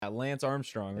Lance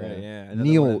Armstrong, right? Yeah.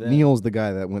 Neil's the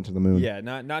guy that went to the moon. Yeah,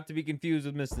 not to be confused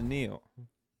with Mr. Neil.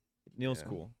 Neil's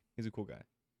cool. He's a cool guy.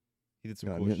 He did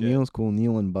some cool shit. Neil's cool.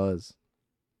 Neil and Buzz.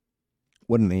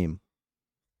 What a name.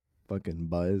 Fucking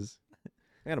Buzz.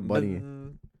 I got a buddy.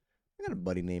 I got a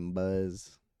buddy named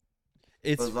Buzz.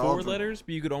 It's Buzz 4 Aldrin. letters,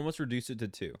 but you could almost reduce it to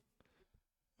 2.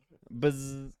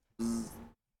 Buzz.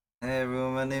 Hey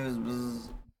everyone, my name is Buzz.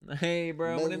 Hey,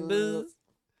 bro. My name is Buzz.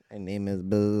 My name is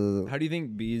Buzz. How do you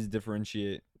think bees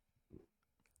differentiate?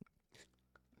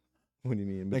 What do you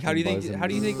mean? Like, how do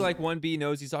you think like one bee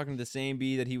knows he's talking to the same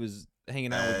bee that he was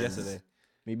hanging out with yesterday?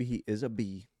 Maybe he is a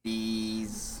bee.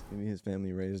 Bees. Maybe his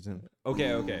family raised him.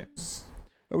 Okay.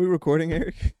 Are we recording,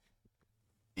 Eric?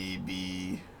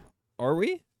 Maybe. Are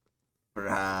we?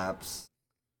 Perhaps.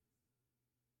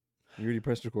 You already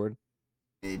pressed record?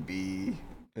 Maybe.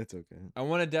 It's okay. I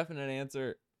want a definite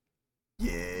answer.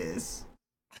 Yes.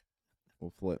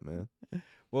 We'll flip, man.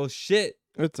 Well, shit.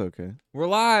 It's okay. We're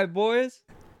live, boys.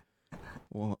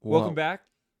 Welcome back. back.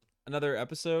 Another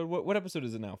episode. What episode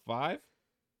is it now? 5?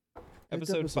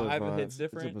 Episode 5 of Hits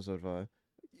Different. It's episode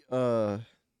 5.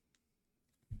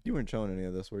 You weren't showing any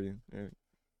of this, were you, Eric?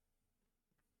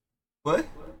 What?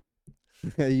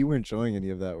 Yeah, you weren't showing any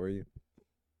of that, were you?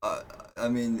 I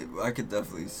mean, I could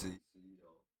definitely see.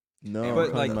 No, But, I'm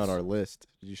like- talking about our list.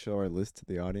 Did you show our list to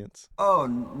the audience? Oh,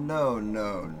 no.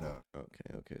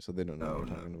 Okay. So they don't know what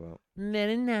we're talking about.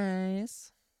 Very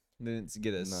nice. Then it's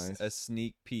get Nice. a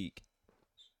sneak peek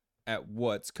at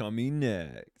what's coming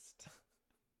next.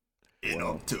 In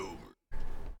October.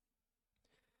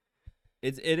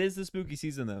 It is the spooky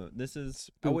season though. This is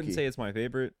I wouldn't Spooky. say it's my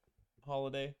favorite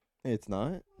holiday. It's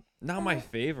not? Not my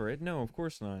favorite. No, of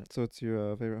course not. So it's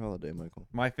your favorite holiday, Michael?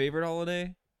 My favorite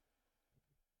holiday?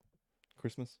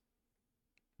 Christmas?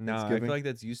 No, I Thanksgiving? feel like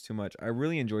that's used too much. I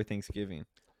really enjoy Thanksgiving.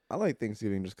 I like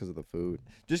Thanksgiving just because of the food.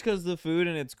 Just because the food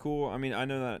and it's cool. I mean, I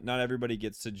know that not everybody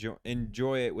gets to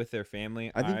enjoy it with their family.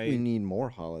 I think we need more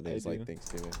holidays I do. like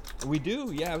Thanksgiving. We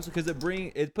do, yeah, because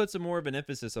it puts a more of an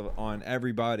emphasis on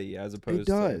everybody as opposed It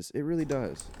does. It really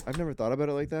does. I've never thought about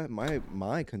it like that.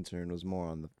 My concern was more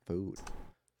on the food.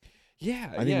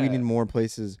 Yeah, I think we need more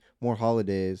places, more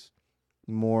holidays,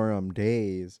 more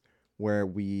days where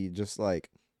we just like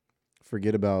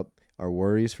forget about our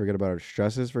worries, forget about our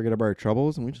stresses, forget about our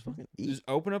troubles, and we just fucking eat. Just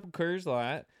open up a Coors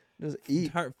Light, Just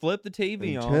eat. flip the TV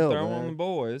And on, chill, throw on man. the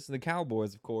boys, the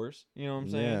Cowboys, of course. You know what I'm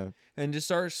saying? Yeah. And just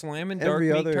start slamming dark Every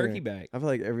meat other turkey back. I feel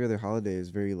like every other holiday is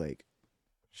very like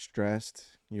stressed.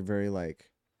 You're very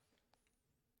like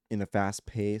in a fast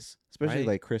pace, especially Right.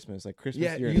 like Christmas. Like Christmas,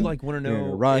 Yeah, you're you like want to you're in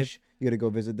know a rush. You gotta go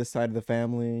visit this side of the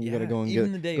family. You gotta Yeah, go and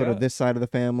even the day go to of. this side of the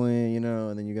family, and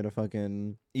then you gotta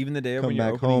fucking even the day of come when you're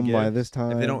back opening home by gifts, this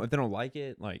time. if they don't like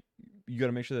it, like you got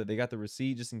to make sure that they got the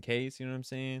receipt just in case. You know what I'm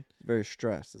saying? very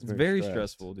stressed. It's very stressed.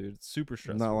 stressful, dude. It's super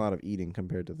stressful. Not a lot of eating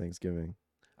compared to Thanksgiving.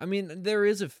 I mean, there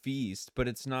is a feast, but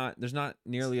it's not. There's not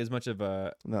nearly as much of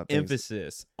a Not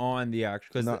emphasis on the actual.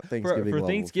 Because not for Thanksgiving.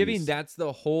 Thanksgiving, feast. that's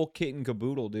the whole kit and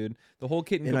caboodle, dude. The whole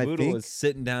kit and And I caboodle think- is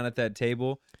sitting down at that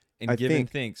table and I giving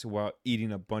think- thanks while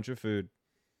eating a bunch of food.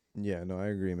 Yeah, no, I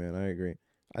agree, man. I agree.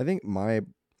 I think my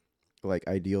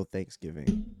ideal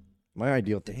Thanksgiving. My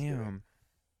ideal Thanksgiving Damn.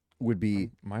 would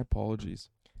be My apologies.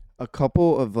 a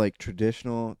couple of like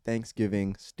traditional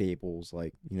Thanksgiving staples,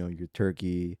 like your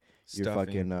turkey, your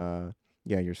fucking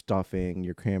your stuffing,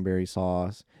 your cranberry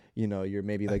sauce, your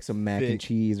maybe like some mac and thick-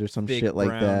 cheese or some thick shit like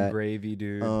brown that. gravy,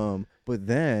 dude. But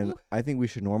then I think we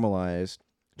should normalize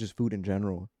just food in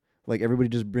general. Like everybody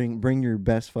just bring your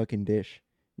best fucking dish.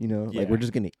 Like Yeah. we're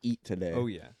just gonna eat today. Oh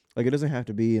yeah. Like it doesn't have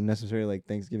to be necessarily like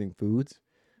Thanksgiving foods.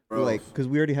 Bro, Like, because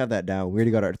we already have that down. We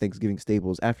already got our Thanksgiving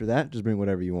staples. After that, just bring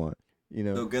whatever you want.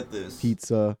 so get this.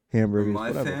 Pizza, For hamburgers, my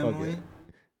whatever. Fuck family, it.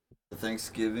 for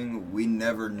Thanksgiving, we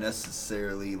never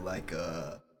necessarily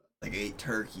ate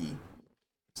turkey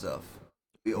stuff.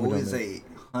 We don't always make- ate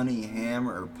honey ham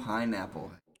or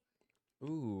pineapple.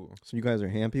 Ooh. So you guys are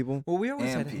ham people? Well, we always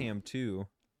Ham had people. ham too.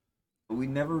 But we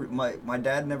never, my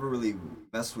dad never really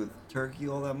messed with turkey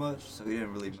all that much, so he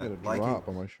didn't really Just got a like drop it.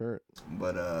 on my shirt.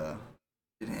 But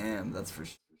did ham, that's for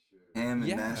sure. Ham and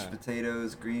Yeah. mashed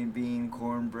potatoes, green bean,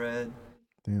 cornbread.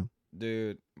 Damn.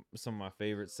 Dude, some of my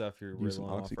favorite stuff you're Use some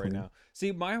reeling off right OxyClean. now.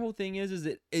 See, my whole thing is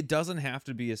it doesn't have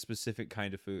to be a specific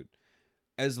kind of food.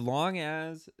 As long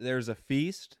as there's a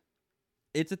feast,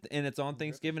 and it's on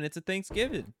Thanksgiving, it's a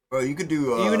Thanksgiving. Bro, you could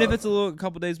do Even if it's a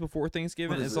couple days before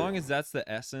Thanksgiving, what is as long it? as that's the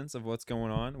essence of what's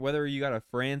going on, whether you got a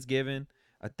Friendsgiving,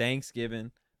 a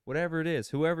Thanksgiving, whatever it is,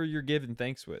 whoever you're giving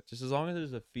thanks with, just as long as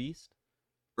there's a feast,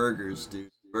 burgers,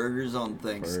 dude. Burgers on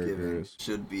Thanksgiving Burgers.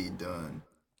 should be done.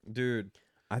 dude.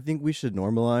 I think we should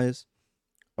normalize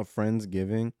a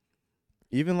Friendsgiving,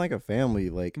 even like a family,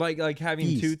 like having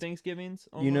feast, 2 Thanksgivings.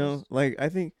 Almost? you know, like I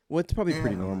think it's probably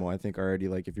pretty Yeah. normal. I think already,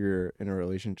 like if you're in a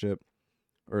relationship,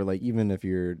 or like even if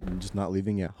you're just not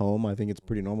living at home, I think it's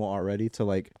pretty normal already to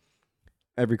like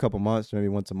every couple months, maybe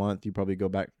once a month, you probably go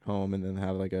back home and then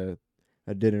have like a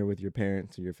dinner with your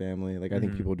parents or your family. Like I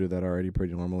think Mhm. people do that already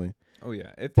pretty normally. Oh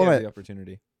yeah, if they have But the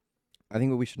opportunity. I think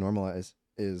what we should normalize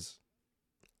is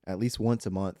at least once a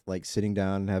month, like sitting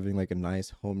down and having like a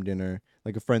nice home dinner,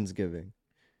 like a Friendsgiving.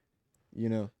 You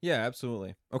know, Yeah,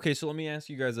 absolutely. Okay, so let me ask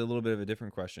you guys a little bit of a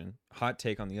different question. Hot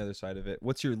take on the other side of it.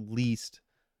 What's your least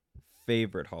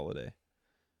favorite holiday?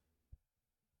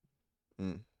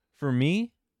 For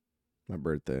me, my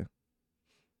birthday.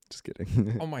 Just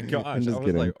kidding. oh my I'm gosh, just I was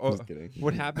kidding. like, oh, Just kidding.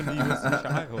 what happened to you as a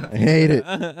child? I hate it.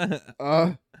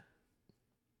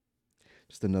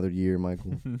 Just another year,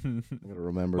 Michael. I gotta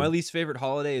remember. My least favorite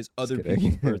holiday is other kidding.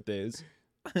 people's birthdays.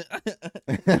 I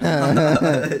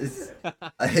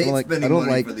hate like- I spending don't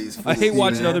money like- for these. I hate fools,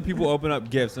 watching man. other people open up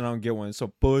gifts and I don't get one. So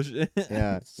push.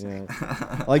 Yeah.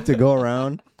 I like to go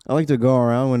around.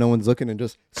 When no one's looking and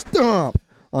just stomp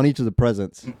on each of the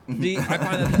presents. See, I find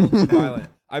that a little too violent.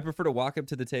 I prefer to walk up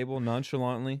to the table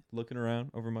nonchalantly, looking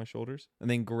around over my shoulders, and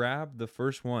then grab the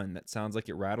first one that sounds like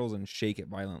it rattles and shake it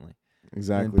violently.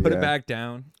 Exactly. And then put yeah. it back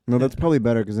down. No, that's probably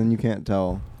better because then you can't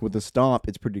tell. With the stomp,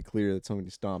 it's pretty clear that somebody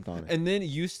stomped on it. And then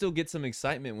you still get some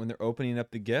excitement when they're opening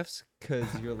up the gifts because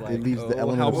you're like, leaves the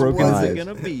element how of broken is it surprise.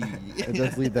 gonna be? It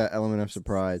does leave that element of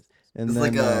surprise. And It's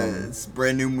then like it's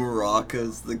brand new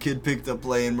maracas. The kid picked up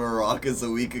playing maracas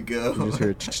a week ago.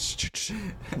 you just hear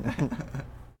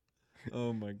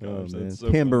Oh my oh, gosh, man. that's so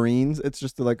funny. Tambourines. It's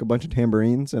just like a bunch of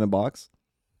tambourines in a box.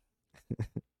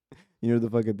 You know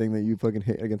the fucking thing that you fucking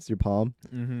hit against your palm?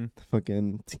 Mm-hmm.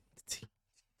 Fucking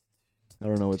I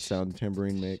don't know what sound a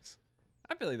tambourine makes.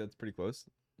 I feel like that's pretty close.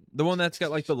 The one that's got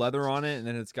like the leather on it, and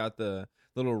then it's got the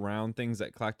little round things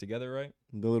that clack together, right?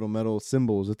 The little metal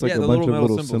symbols. It's like yeah, a the bunch of metal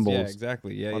little symbols Yeah,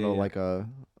 exactly. Yeah, on yeah, a, yeah. like a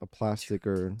plastic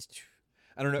or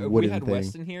I don't know. If we wooden had thing.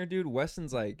 Weston here, dude,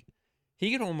 Weston's like,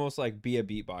 he could almost like be a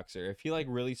beatboxer if he like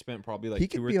really spent probably like He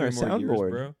 2 could or be 3 our more years, soundboard.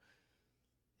 bro.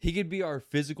 He could be our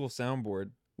physical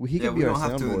soundboard. well, he yeah, could we be our don't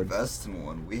have to soundboard. invest in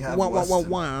one. We have Wah, wah, wah, Weston.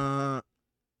 wah.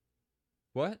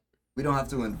 What? We don't have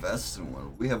to invest in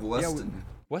one. We have Weston.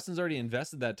 Weston's already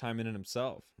invested that time in it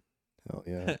himself. Hell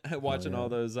yeah. Watching yeah. all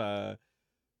those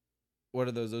what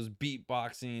are those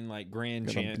beatboxing like grand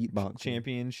Got a beatboxing.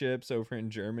 championships over in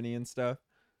Germany and stuff.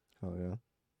 Hell yeah.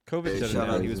 COVID Hey, shut it shout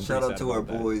down. out, He was shout pretty out sad to our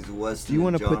about that. boys, Weston. Do you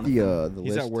want to and put Jonathan. the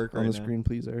He's at list work on right the now. screen,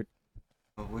 please, Eric?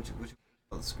 Which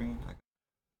on the screen?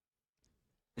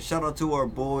 Shout out to our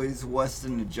boys,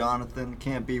 Weston and Jonathan.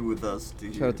 Can't be with us.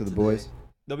 Shout out to the boys.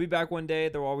 They'll be back one day.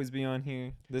 They'll always be on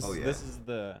here. Oh, yeah. This is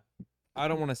the I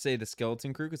don't want to say the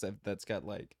skeleton crew because that's got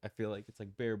like I feel like it's like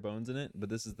bare bones in it, but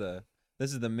this is the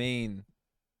main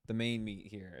meat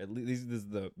here. At least this is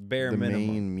the bare The minimum.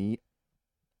 main meat.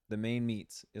 The main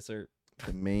meats, yes sir.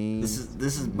 The main. This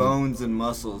is bones and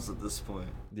muscles at this point.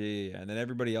 Yeah. And then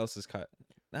everybody else is cut.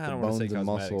 I The don't want to say bones and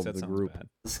muscle cosmetics. of That the sounds group. bad.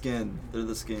 The skin. They're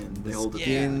the skin. They hold it.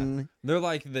 skin, They're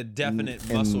like the definite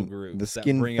and muscle the groups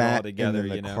skin that bring fat it all together. and then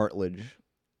the You know. cartilage.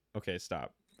 Okay,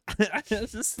 stop.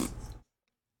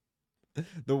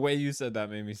 The way you said that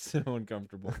made me so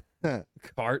uncomfortable.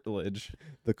 Cartilage.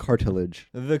 The cartilage.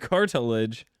 The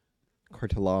cartilage.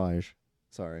 Cartilage.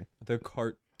 Sorry. The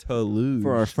cartilage.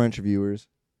 For our French viewers.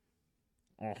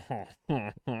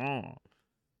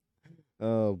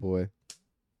 Oh boy.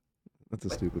 That's a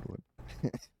stupid one.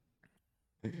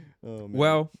 Oh, man.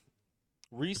 Well,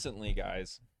 recently,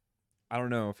 guys, I don't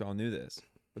know if y'all knew this,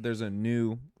 but there's a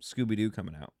new Scooby-Doo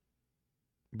coming out.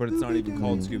 But it's not even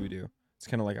called Scooby-Doo. It's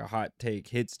kind of like a hot take,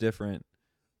 hits different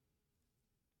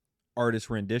artist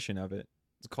rendition of it.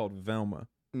 It's called Velma.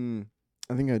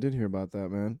 I think I did hear about that,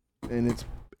 man. And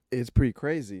it's pretty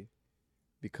crazy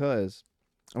because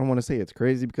I don't want to say it's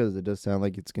crazy because it does sound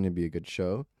like it's going to be a good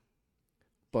show.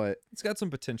 But It's got some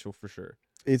potential for sure.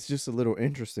 it's just a little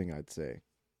interesting, I'd say.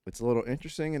 It's a little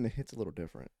interesting and it hits a little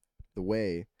different. The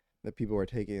way that people are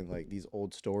taking like these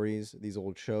old stories, these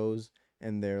old shows,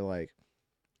 and they're like,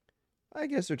 I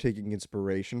guess they're taking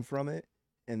inspiration from it,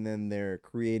 and then they're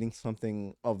creating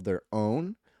something of their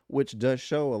own, which does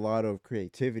show a lot of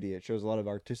creativity. It shows a lot of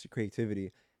artistic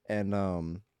creativity, and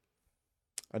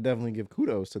I definitely give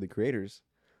kudos to the creators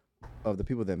of the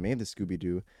people that made the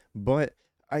Scooby-Doo, but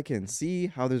I can see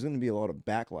how there's going to be a lot of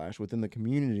backlash within the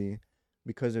community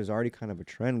because there's already kind of a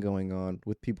trend going on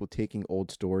with people taking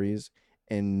old stories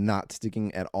and not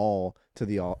sticking at all to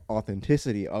the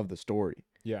authenticity of the story.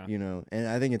 Yeah. You know, and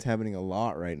I think it's happening a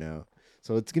lot right now.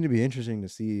 So it's going to be interesting to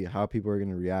see how people are going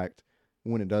to react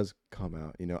when it does come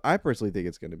out. I personally think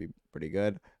it's going to be pretty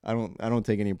good. I don't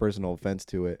take any personal offense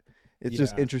to it. It's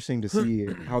just Yeah. interesting to see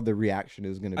how the reaction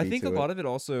is going to be. I think to a it. lot of it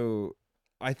also,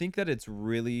 I think that it's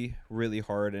really, really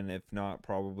hard, and if not,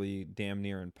 probably damn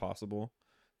near impossible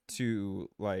to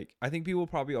like. I think people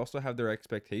probably also have their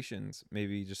expectations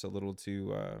maybe just a little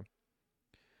too,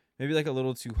 maybe like a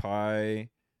little too high.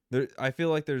 I feel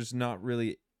like there's not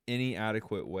really any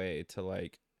adequate way to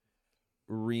like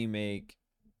remake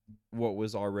what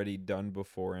was already done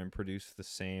before and produce the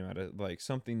same out of like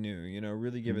something new.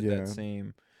 Really give it Yeah. that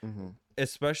same. Mm-hmm.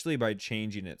 Especially by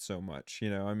changing it so much.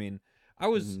 I mean, I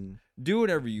was Mm-hmm. do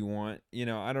whatever you want.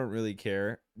 I don't really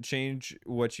care. Change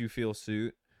what you feel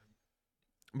suit.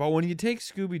 But when you take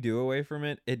Scooby Doo away from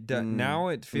it, now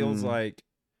it feels like.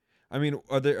 I mean,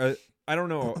 I don't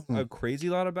know a crazy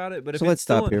lot about it, but So if let's it's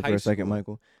still stop in here high for a second, school-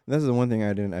 Michael. This is the one thing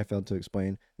I failed to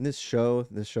explain. This show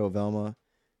Velma,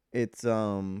 it's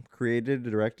created,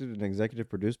 directed, and executive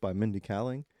produced by Mindy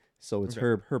Kaling. So it's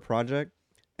Okay. her project.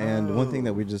 And one thing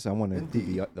that Oh, I want to clue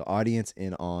Mindy. the audience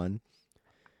in on.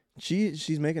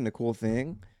 She's making a cool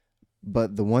thing,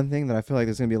 but the one thing that I feel like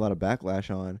there's gonna be a lot of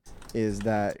backlash on is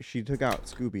that she took out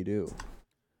Scooby Doo.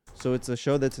 So it's a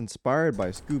show that's inspired by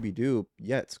Scooby Doo,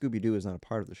 yet Scooby Doo is not a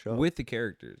part of the show. with the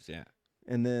characters, yeah.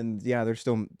 And then they're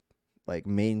still like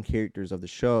main characters of the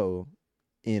show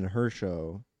in her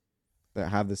show that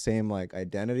have the same like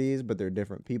identities, but they're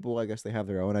different people. I guess they have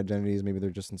their own identities. Maybe they're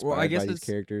just Well, I inspired guess by these it's-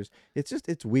 characters.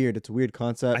 It's weird. It's a weird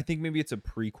concept. I think maybe it's a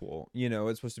prequel.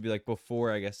 It's supposed to be like before.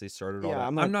 I guess they started all yeah, that.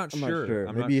 I'm not sure.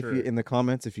 I'm Maybe not if sure. you in the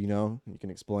comments, if you know, you can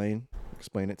explain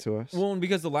it to us. Well,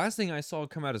 because the last thing I saw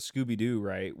come out of Scooby Doo,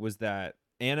 right, was that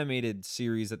animated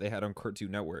series that they had on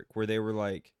Cartoon Network where they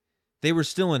were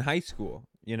still in high school,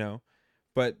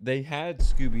 but they had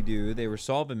Scooby Doo. They were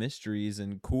solving mysteries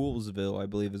in Coolsville, I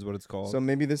believe is what it's called. So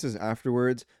maybe this is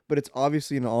afterwards, but it's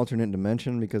obviously an alternate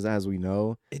dimension because, as we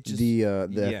know, It just- the yeah.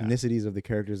 ethnicities of the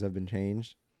characters have been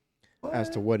changed as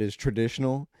to what is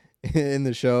traditional in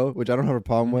the show, which I don't have a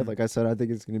problem with. Mhm. Like I said, I think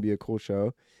it's going to be a cool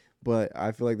show, but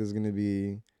I feel like there's going to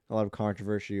be a lot of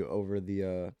controversy over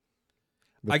the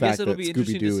I fact guess it'll that be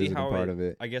interesting to Scooby-Doo see isn't how a part of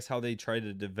it. I guess how they try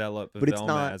to develop But it's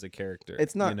Velma not- as a character.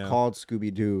 It's not you know? called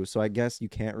Scooby Doo, so I guess you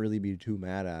can't really be too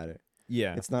mad at it.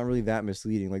 Yeah. It's not really that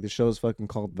misleading. Like the show's fucking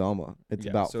called Velma. It's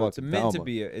Yeah, about so fucking it's meant Velma. to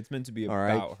be. It's meant to be All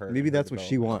about right, her. maybe and her that's what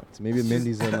she development. wants. Maybe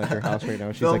Mindy's in like her house right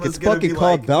now. She's like, Velma's it's gonna fucking be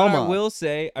called like- But Velma. I will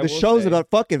say, The show's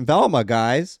about fucking Velma,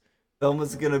 guys.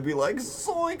 Velma's gonna be like,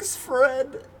 "Zoinks,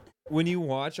 Fred." when you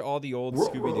watch all the old Ruh,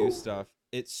 Scooby Doo ruh. stuff,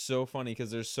 it's so funny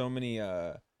because there's so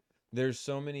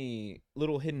many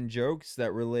little hidden jokes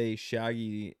that relay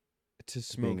Shaggy to Being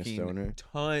a smoking stoner.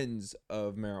 tons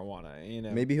of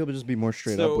marijuana. Maybe he'll just be more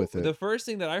straight so up with it. the first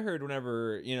thing that I heard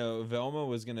whenever Velma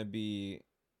was gonna be,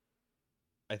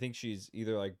 I think she's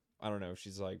either like, I don't know if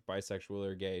she's like bisexual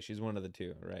or gay. She's one of the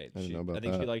two, right? I don't know about I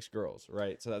think she that. likes girls,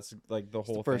 right? So that's like the It's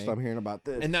whole the first thing. I'm hearing about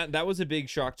this. And that was a big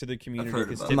shock to the community. heard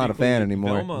 'cause about it. I'm not a typically fan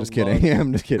anymore. Velma Just kidding. loved-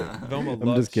 I'm just kidding. Velma I'm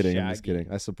loves just kidding. I'm just Shaggy.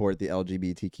 kidding. I support the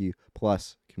LGBTQ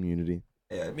plus community.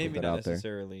 Yeah, Maybe that not out there.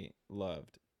 necessarily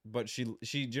loved, but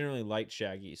she generally liked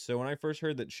Shaggy. So when I first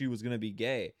heard that she was gonna be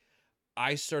gay,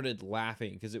 I started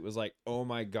laughing because it was like, oh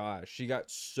my gosh, she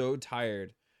got so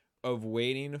tired of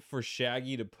waiting for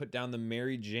Shaggy to put down the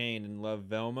Mary Jane and love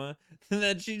Velma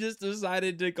that she just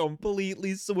decided to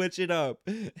completely switch it up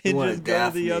and went just go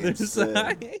to the Daphne other instead.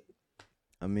 side.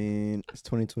 I mean, it's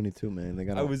 2022, man. They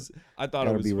gotta, I thought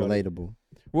it gotta was be funny. relatable.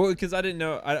 Well, because I didn't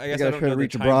know. I guess I gotta don't try know to the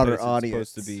reach a time broader place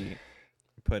it's supposed to audience. be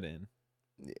put in.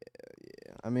 Yeah.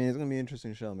 I mean, it's gonna be an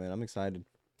interesting show, man. I'm excited.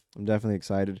 I'm definitely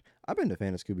excited. I've been a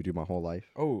fan of Scooby Doo my whole life.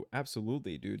 Oh,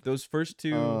 absolutely, dude. Those first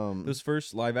two, those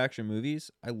first live action movies,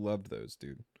 I loved those,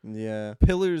 dude. Yeah.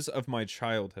 Pillars of my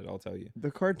childhood, I'll tell you. The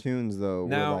cartoons though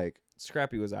Now- were like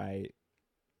Scrappy was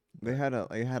they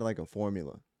had like a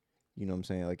formula. You know what I'm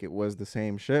saying? Like it was the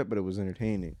same shit, but it was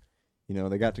entertaining.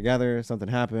 They got together, something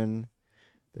happened.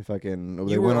 They fucking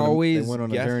they You were went on always they went on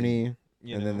a guessing, journey,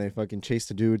 you and know. then they fucking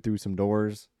chased a dude through some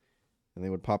doors, and they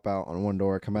would pop out on one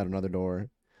door, come out another door.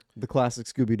 The classic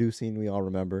Scooby Doo scene we all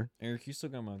remember. Eric, you still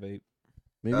got my vape.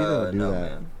 Maybe they'll do no,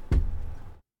 that. Man.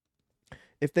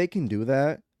 If they can do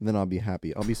that, then I'll be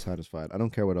happy. I'll be satisfied. I don't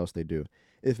care what else they do.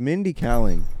 If Mindy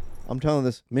Kaling, I'm telling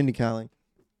this, Mindy Kaling,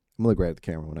 I'm gonna look right at the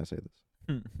camera when I say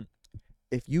this.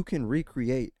 If you can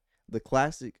recreate the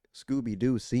classic Scooby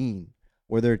Doo scene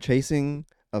where they're chasing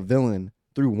a villain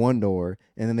through one door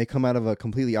and then they come out of a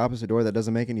completely opposite door that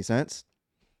doesn't make any sense,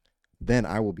 then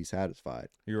I will be satisfied.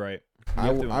 You're right.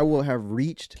 I will have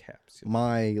reached Capsule.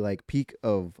 my like peak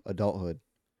of adulthood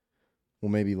Well,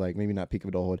 maybe not peak of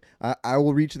adulthood. I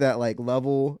will reach that like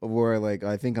level of where like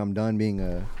I think I'm done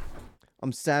being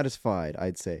I'm satisfied.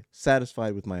 I'd say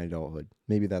satisfied with my adulthood.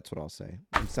 Maybe that's what I'll say.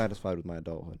 I'm satisfied with my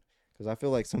adulthood because I feel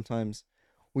like sometimes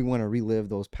we want to relive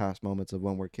those past moments of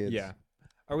when we're kids. Yeah.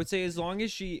 I would say as long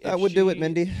as she I would do it,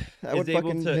 Mindy. I is would able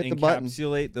fucking to hit the button.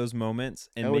 encapsulate those moments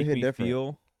I and would make hit me different.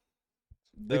 feel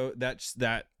though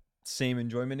that same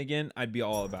enjoyment again, I'd be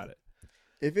all about it.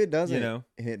 If it doesn't You know?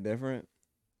 hit different,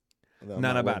 then I'm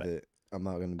Not not about with it. I'm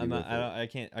not gonna be I'm with not I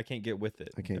can't get with it.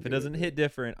 I can't If it get with doesn't it. hit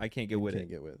different, I can't get with Can't it.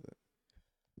 get with it.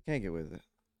 Can't get with it.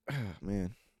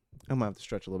 Man, I might have to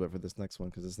stretch a little bit for this next one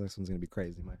because this next one's gonna be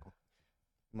crazy, Michael.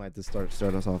 Might have to start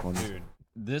us off on this. Dude,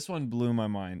 this one blew my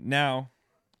mind. Now,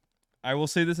 I will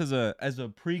say this as a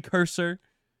precursor,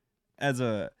 as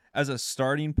a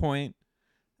starting point,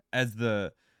 as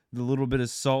the little bit of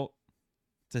salt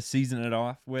to season it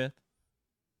off with.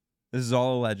 This is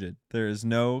all alleged. There is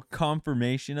no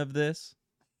confirmation of this.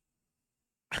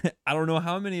 I don't know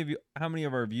how many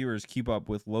of our viewers keep up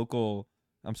with national,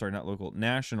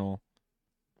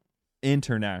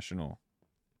 international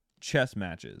chess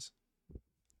matches.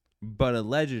 But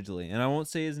allegedly, and I won't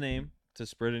say his name to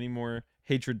spread any more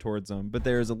hatred towards him, but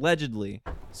there is allegedly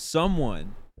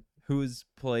someone who has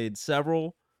played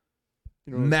several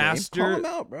You know what I'm saying? Call him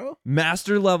out, bro.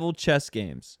 master level chess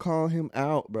games. Call him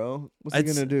out, bro. What's he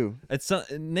gonna do? It's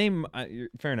name.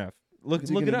 Fair enough. Look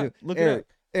What's he it gonna up. do? Look it up.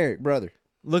 Eric, brother.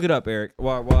 Look it up, Eric.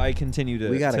 While I continue to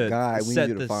We got a to guy we need set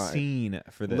you to the find. scene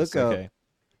for this. Look up okay.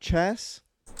 Chess.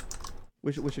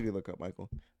 What should you look up, Michael?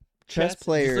 Chess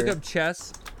player. Just look up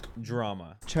chess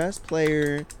drama. Chess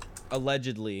player.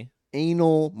 Allegedly.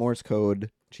 Anal Morse code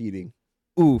cheating.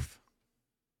 Oof.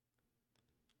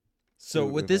 So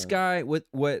What with we this find. guy,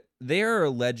 what they are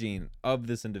alleging of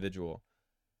this individual.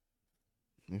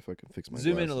 Let me fucking fix my.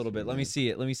 Zoom in glasses a little bit. here, Let me man. see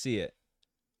it. Let me see it.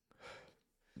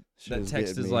 Shit That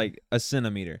text getting is me. like a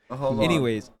centimeter. Hold on.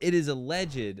 Anyways, it is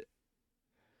alleged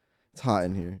It's hot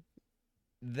in here.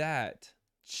 that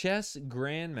chess A lot of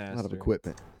grandmaster.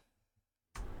 equipment.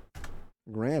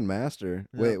 Grandmaster.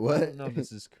 No, Wait, I what? don't know if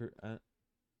this is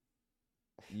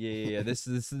yeah.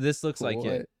 This looks like What?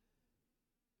 it.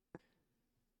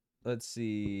 Let's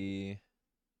see.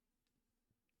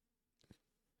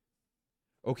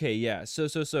 Okay, yeah. So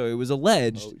it was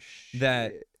alleged Oh,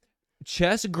 that shit.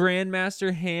 chess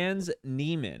grandmaster Hans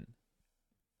Niemann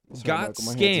Sorry, got Michael,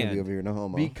 my hands gonna be scanned over here, no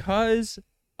homo. because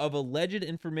of alleged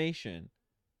information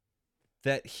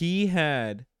that he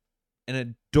had an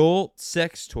adult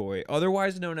sex toy,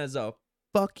 otherwise known as a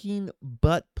fucking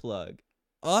butt plug,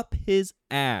 up his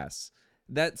ass.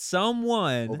 That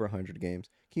someone Over 100 games.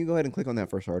 Can you go ahead and click on that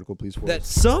first article, please, for that us?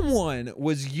 someone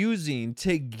was using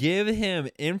to give him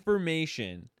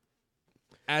information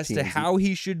as to TMZ. how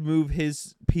he should move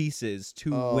his pieces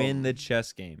to win the Um,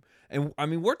 chess game. And I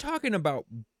mean, we're talking about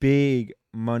big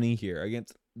money here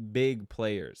against big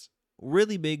players,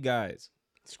 really big guys.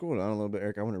 Scroll down a little bit,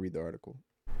 Eric. I want to read the article.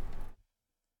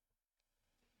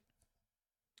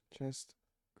 Chess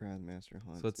Grandmaster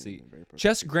Hans. So let's see. Niemann, very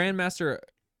Chess prolific. grandmaster,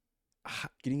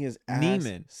 Getting his ass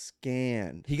Niemann.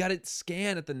 scanned. he got it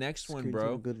scanned at the next one, Screens of a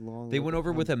bro. good long They look went at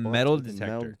over with Hans a butts metal with a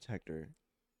metal detector. detector.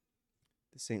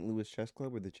 The St. Louis Chess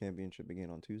Club, where the championship began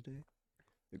on Tuesday.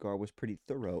 The guard was pretty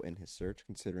thorough in his search,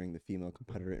 considering the female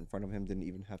competitor in front of him didn't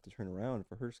even have to turn around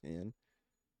for her scan.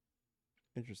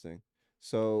 Interesting.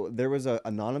 So there was an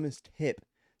anonymous tip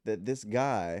that this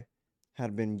guy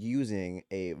had been using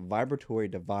a vibratory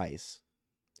device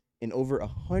in over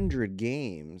 100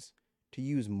 games to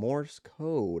use Morse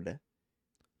code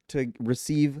to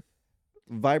receive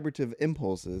vibrative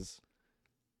impulses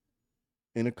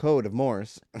in a code of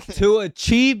Morse To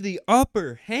achieve the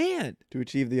upper hand to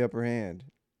achieve the upper hand.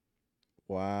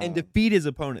 Wow. and defeat his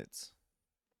opponents.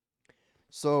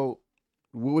 So,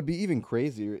 what would be even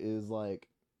crazier is like,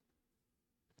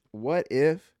 what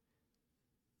if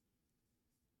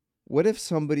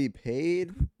somebody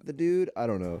paid the dude? I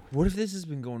don't know. What if this has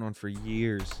been going on for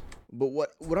years? But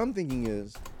what I'm thinking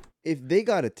is, if they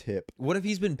got a tip What if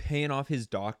he's been paying off his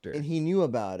doctor? and he knew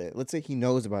about it, let's say he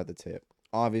knows about the tip.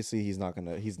 Obviously, he's not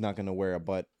gonna wear a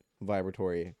butt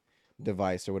vibratory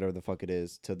device or whatever the fuck it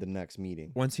is to the next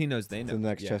meeting. Once he knows, they To know. the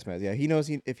next Yeah. chess match. Yeah, he knows.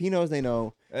 If he knows, they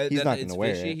know. He's Then not it's gonna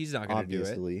wear fishy. it. He's not gonna do it.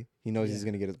 Obviously, he knows he's Yeah.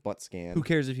 gonna get his butt scanned. Who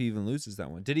cares if he even loses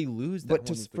that one? Did he lose that But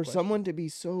one? is the for question. someone to be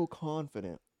so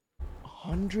confident,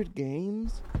 100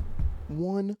 games,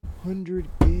 100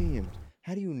 games.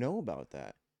 How do you know about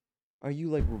that? Are you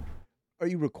like, are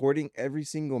you recording every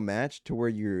single match to where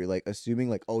you're like assuming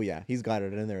like, oh yeah, he's got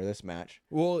it in there this match.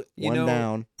 Well, you One know,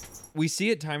 down. we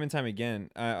see it time and time again.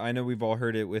 I know we've all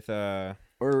heard it with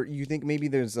Or you think maybe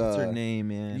there's What's her name,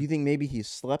 man? you think maybe he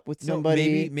slept with No,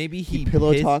 somebody? maybe he he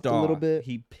pillow pissed talked off. a little bit?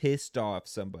 He pissed off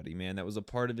somebody, man. That was a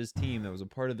part of his team. That was a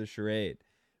part of the charade,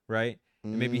 right?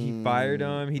 And maybe he fired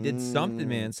him. He did something,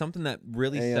 man. Something that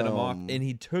really set him off, and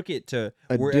he took it to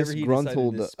wherever he decided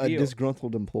to a spiel.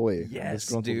 disgruntled employee, a Yes,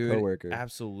 disgruntled dude. coworker.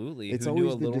 Absolutely. It's Who knew a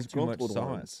always the little too much disgruntled sauce.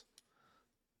 ones.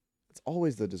 It's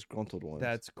always the disgruntled ones.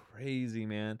 That's crazy,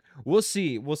 man. We'll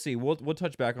see. We'll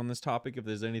touch back on this topic if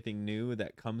there's anything new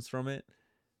that comes from it.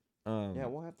 Yeah,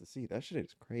 we'll have to see. That shit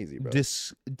is crazy, bro.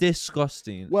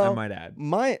 Disgusting. Well, I might add.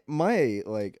 My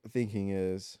like thinking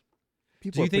is,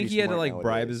 people. Do you are pretty think he had to smart like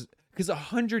bribe nowadays. his? Because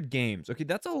 100 games. Okay,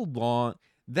 that's a long.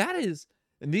 That is.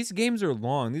 And these games are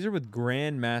long. These are with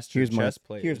grandmaster chess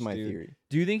players. Here's my dude. theory.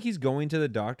 Do you think he's going to the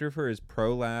doctor for his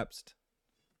prolapsed?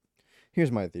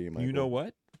 Here's my theory, Michael. You know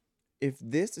what? If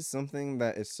this is something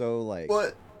that is so like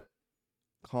What?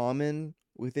 common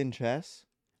within chess,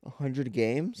 100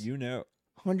 games. You know.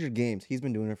 100 games. He's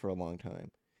been doing it for a long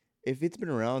time. If it's been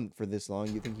around for this long,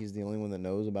 you think he's the only one that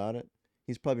knows about it?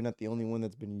 He's probably not the only one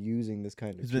that's been using this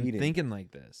kind of He's cheating. been thinking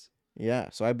like this. Yeah,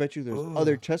 so I bet you there's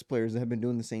other Ugh. chess players that have been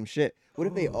doing the same shit. What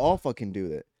if they Ugh. all fucking do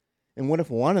that? And what if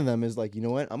one of them is like, you know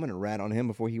what? I'm gonna rat on him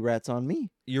before he rats on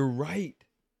me, You're right.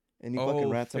 and he fucking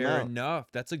rats him fair out. enough.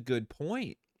 That's a good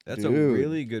point. That's a Dude,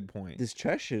 really good point. This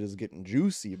chess shit is getting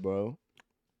juicy, bro.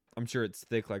 I'm sure it's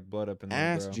thick like blood up in there,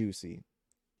 Ass bro. juicy.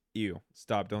 Ew.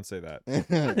 Stop. Don't say that.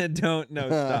 I'm Don't. No,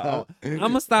 stop. I'm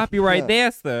going to stop you right there,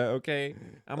 sir, okay?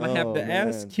 I'm going to have Oh, to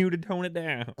ask man. you to tone it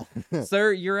down.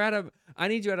 Sir, I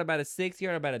need you at about a 6.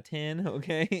 You're at about a 10,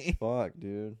 okay? Fuck,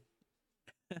 dude.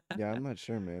 Yeah, I'm not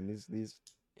sure, man. These,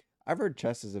 I've heard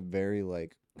chess is a very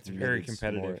like. It's very committed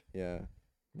competitive. sport. Yeah,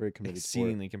 very committed. Sport.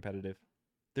 Exceedingly competitive.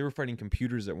 They were fighting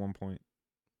computers at one point.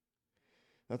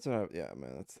 That's what.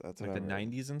 Man. That's what Like the I've heard.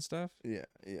 90s and stuff. Yeah.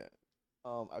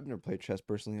 I've never played chess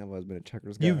personally. I've always been a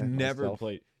checkers guy. You've never myself.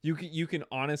 played. You can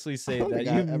honestly say don't that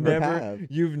think I ever have.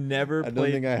 you've never I played.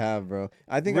 don't think I have, bro.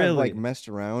 I think I've like Really? messed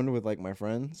around with like my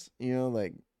friends, you know,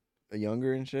 like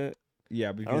younger and shit.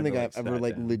 Yeah, but I don't think I've I've ever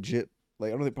like legit like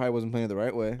I don't think probably wasn't playing it the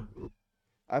right way.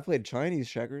 I played Chinese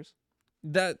checkers,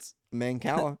 That's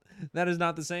Mancala. that is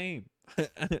not the same.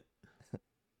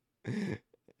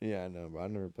 Yeah, I know, bro. I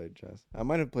never played chess. I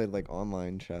might have played like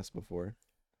online chess before.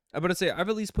 I'm about to say I've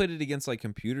at least played it against like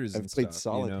computers I've and played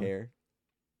stuff. You know? solitaire.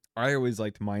 I always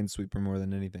liked Minesweeper more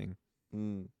than anything.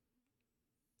 Mm.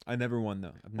 I never won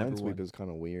though. I've never Minesweeper won. is kind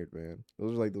of weird, man.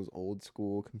 Those are like those old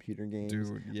school computer games.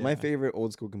 Dude, yeah. My favorite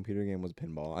old school computer game was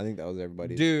pinball. I think that was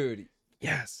everybody's. Dude,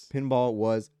 yes. Pinball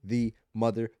was the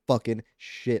motherfucking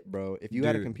shit, bro. If you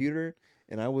had a Dude. computer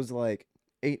and I was like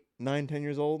 8, 9, 10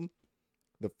 years old,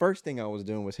 the first thing I was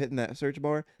doing was hitting that search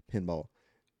bar, pinball.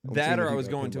 That or I seeing was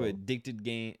people going to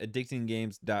pinball.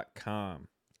 addictinggames.com.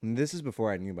 And this is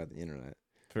before I knew about the internet.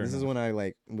 Fair This is enough. when I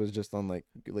like was just on like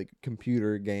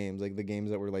computer games, like the games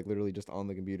that were like literally just on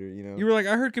the computer, you know? You were like,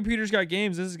 I heard computers got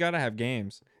games. This has got to have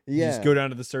games. You Yeah, just go down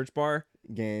to the search bar.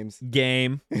 games.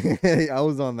 Game. I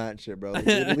was on that shit, bro. Like,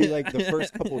 literally, like the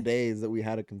first couple days that we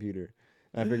had a computer,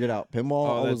 I figured out pinball.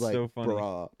 Oh, I was that's like, so funny.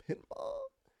 bruh, pinball.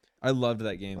 I loved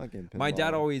that game. Fucking pinball. My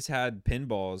dad always had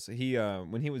pinballs. He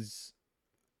when he was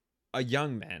a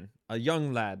young man, a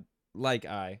young lad like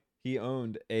he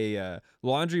owned a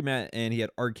laundromat and he had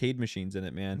arcade machines in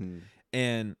it, man. Mhm.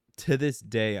 And to this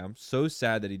day, I'm so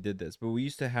sad that he did this. But we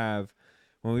used to have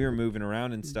when we were moving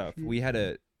around and stuff, we had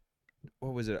a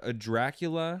a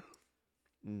Dracula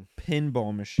Mm.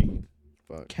 pinball machine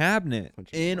Fuck. cabinet Punch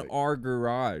it in right. our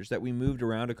garage that we moved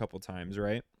around a couple times,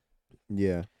 right?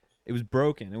 Yeah. It was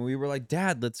broken and we were like,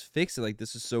 Dad, let's fix it. Like,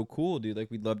 this is so cool, dude. Like,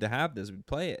 we'd love to have this. We'd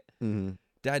play it. Mm-hmm.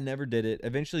 Dad never did it.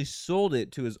 Eventually sold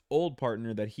it to his old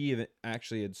partner that he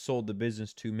actually had sold the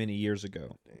business to many years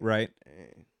ago, right?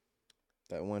 Dang.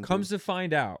 That one Comes to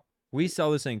find out, we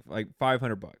sell this thing for like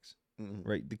 $500, Mm-hmm.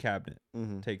 right? The cabinet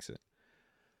Mm-hmm. takes it.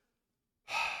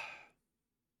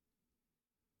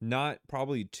 Not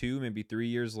probably 2, maybe 3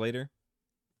 years later,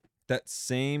 that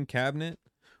same cabinet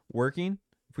working,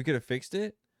 if we could have fixed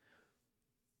it,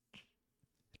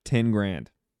 10 grand.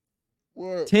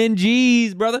 What? 10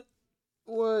 G's, brother.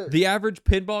 What? The average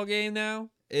pinball game now,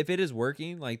 if it is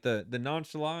working, like the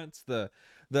nonchalance, the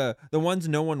ones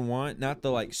no one want, not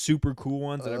the like super cool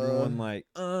ones that everyone like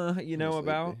you know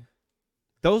about,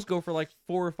 those go for like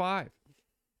 4 or 5.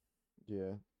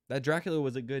 Yeah. That Dracula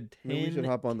was a good 10. Maybe we should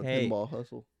hop on the pinball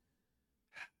hustle.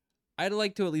 I'd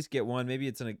like to at least get one. Maybe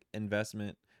it's an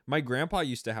investment. My grandpa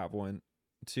used to have one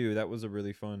too. That was a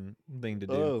really fun thing to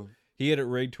do. Oh. He had it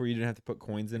rigged where you didn't have to put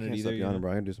coins in it Can't either. stop You yawning, know?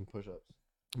 bro. I can do some push-ups.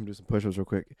 I'm gonna do some push-ups real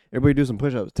quick. Everybody do some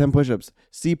push-ups. 10 push-ups.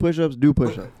 C push-ups. Do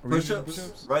push-ups.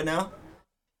 Push-ups right now?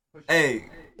 Hey,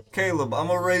 Caleb, I'm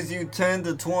gonna raise you 10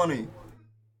 to 20. They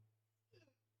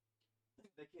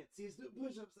can't see us do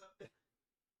push-ups up.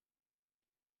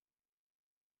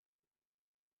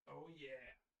 Oh yeah.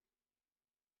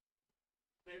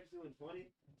 Eric's doing 20.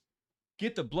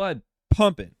 Get the blood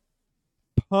pumping.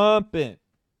 Pumping.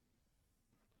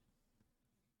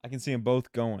 I can see them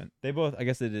both going. They both, I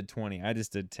guess they did 20. I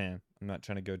just did 10. I'm not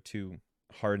trying to go too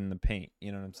hard in the paint.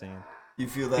 You know what I'm saying? You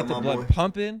feel that, Get the my blood boy?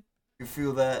 pumping. You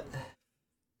feel that?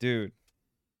 Dude,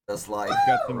 That's life.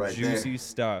 got some right juicy there.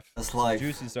 stuff. That's Some life.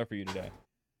 juicy stuff for you today.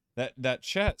 That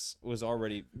chess was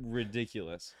already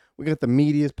ridiculous. We got the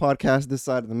meatiest podcast this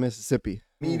side of the Mississippi.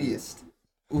 Meatiest.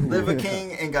 Liver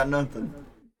King ain't got nothing.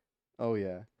 Oh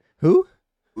yeah. Who?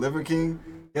 Liver King?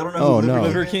 Y'all don't know Oh, who no.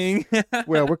 Liver is? King.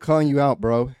 Well, we're calling you out,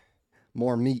 bro.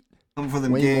 More meat. Come for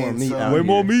them Way more gains, meat son. out Way here.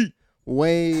 more meat.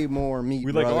 Way more meat.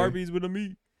 We like brother. Arby's with the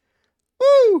meat.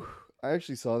 Woo! I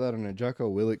actually saw that on a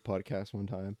Jocko Willick podcast one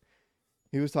time.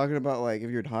 He was talking about like if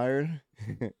you're tired.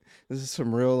 This is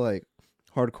some real like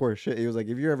hardcore shit. He was like,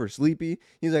 if you're ever sleepy,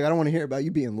 he's like, I don't want to hear about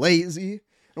you being lazy. I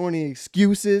don't want any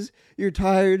excuses. You're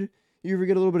tired. You ever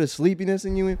get a little bit of sleepiness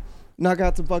in you? Knock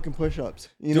out some fucking push-ups.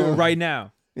 You Do know? it right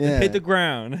now. Yeah. Hit the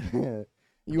ground. Yeah.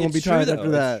 You won't It's be tired true, after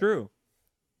though. that. It's true.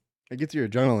 It gets your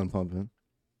adrenaline pumping.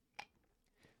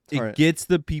 It's It hard. gets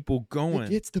the people going. It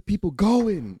gets the people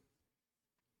going.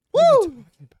 What are you Woo! talking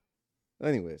about?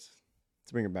 Anyways,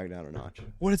 let's bring it back down a notch.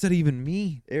 What does that even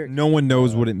mean? Eric, No one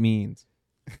knows what it means.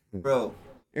 Bro,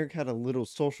 Eric had a little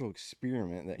social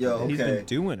experiment that Yo, he did. He's Okay. been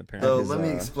doing apparently. so his, let me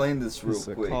uh, explain this real This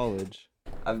is quick. college.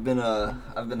 I've been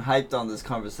hyped on this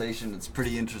conversation. It's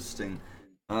pretty interesting.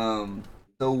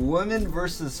 The women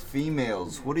versus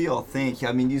females. What do y'all think?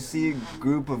 I mean, you see a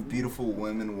group of beautiful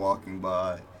women walking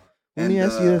by. Let me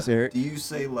ask you this, Eric. Do you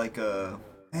say like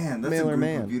man, that's Male a or group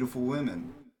man? of beautiful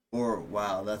women, or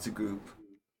wow, that's a group of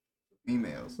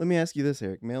females? Let me ask you this,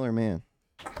 Eric. Male or man?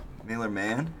 Male or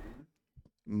man?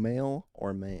 Male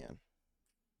or man?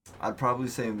 I'd probably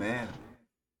say man.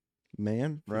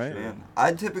 Man, right? Man.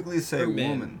 I'd typically say Or men.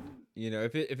 woman. You know,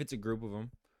 if it's a group of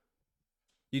them,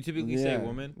 you typically say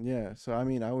woman. Yeah. So I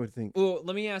mean, I would think. Well,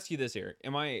 let me ask you this, Eric.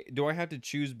 Do I have to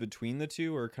choose between the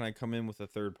two, or can I come in with a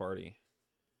third party?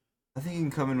 I think you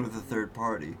can come in with a third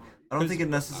party. I don't 'Cause, think it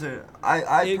necessarily.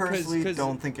 I it- 'cause- personally 'cause-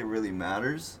 don't think it really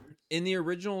matters. In the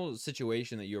original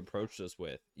situation that you approached us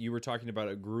with, you were talking about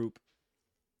a group,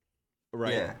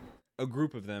 right? Yeah. A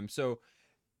group of them. So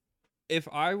if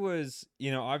I was,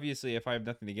 obviously if I have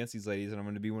nothing against these ladies and I'm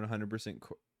going to be 100%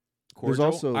 cordial,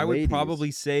 also I would ladies.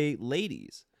 probably say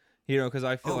ladies. Because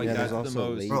I feel Oh, like yeah, that's there's the also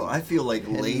most. ladies. Bro, I feel like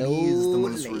lady is the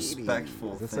most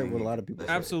respectful That's thing. like what a lot of people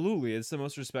say. Absolutely, it's the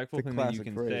most respectful It's a thing that you classic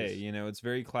can phrase. say. It's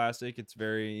very classic. It's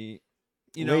very,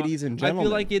 Ladies and I gentlemen.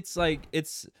 feel like it's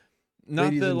not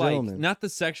Ladies the and gentlemen. not the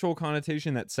sexual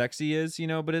connotation that sexy is,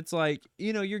 but it's like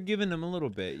you're giving them a little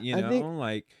bit, I think-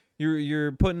 like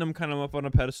you're putting them kind of up on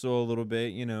a pedestal a little bit,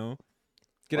 Good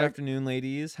Like- afternoon,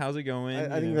 ladies. How's it going?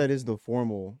 I think that is the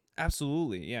formal,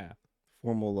 absolutely, yeah.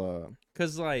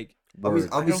 Because like, I'll be word.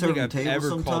 I don't think serving I've tables ever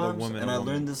called a sometimes, woman and a I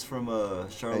woman. learned this from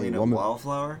Charlene at woman.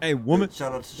 Wildflower. hey, woman.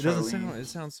 Shout out to It doesn't Charlene. sound. It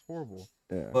sounds horrible.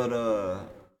 Yeah.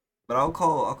 But I'll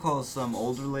call some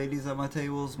older ladies at my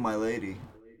tables my lady.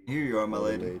 Here you are, my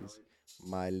lady. Ladies.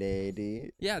 My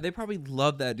lady. Yeah, they probably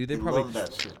love that, dude. They They probably love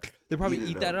that shit. They probably Eat it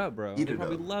eat that up. up, bro. Eat They it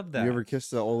probably up. love that. You ever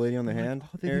kissed the old lady on the Like, hand? oh,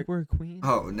 they Eric? think we're a queen.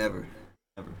 Oh, never,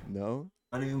 never. No.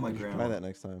 Not even my You should grandma. try that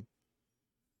next time.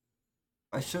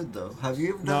 I should though. Have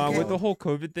you ever Nah, done with the Caleb? whole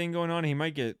COVID thing going on, he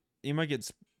might get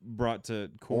brought to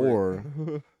court. Or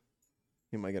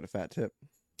you might get a fat tip.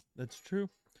 That's true.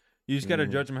 You just gotta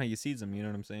Mhm. judge him how you sees him. You know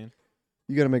what I'm saying?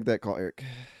 You gotta make that call, Eric.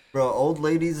 Bro, old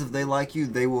ladies, if they like you,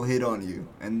 they will hit on you,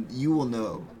 and you will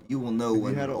know. You will know Have you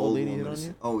when had an an old old lady hit woman on is-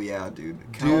 you? Oh yeah, dude.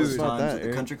 Countless about times that, at the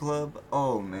Eric. country club.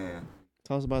 Oh man,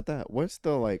 Tell us about that. What's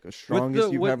the like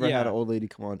strongest you've ever had yeah. an old lady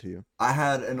come on to you? I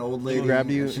had an old lady. grab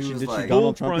you? and She was Did she like,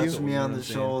 Donald Trump Full you? touch frontal, me you know on what the I'm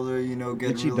saying? shoulder. Get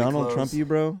Did she really Donald close. Trump you,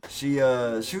 bro?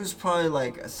 She was probably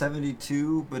like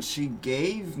 72, but she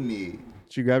gave me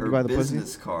She grabbed her you by the pussy?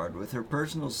 business card with her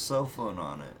personal cell phone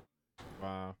on it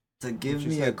Wow. to give She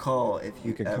me a said, call if you,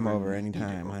 "You can ever come over need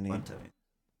anytime, it," or honey. one time.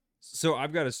 So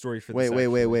I've got a story for Wait, this. wait,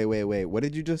 wait, actually. wait, wait, wait. What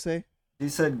did you just say? She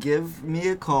said, "Give me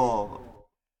a call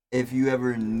if you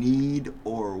ever need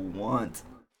or want."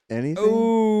 Anything?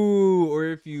 Ooh, or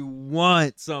if you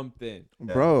want something.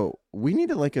 Bro, we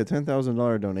need like a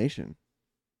 $10,000 donation.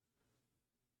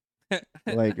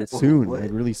 Like soon, What?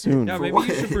 like really soon. Yeah, For maybe what?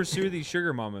 you should pursue these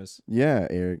sugar mamas. Yeah,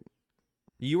 Eric.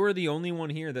 You are the only one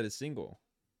here that is single.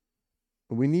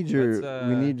 We need your Let's,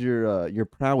 we need your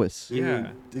prowess. Dude,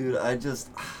 Yeah. dude, I just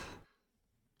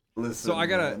Listen, So I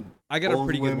got man, a old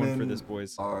pretty good one for women this,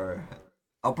 boys. are.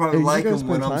 I'll probably Hey, you like gotta them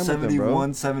when spend I'm time with them, bro.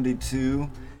 71,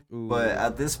 72, but Ooh.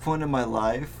 at this point in my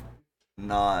life,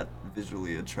 not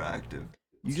visually attractive.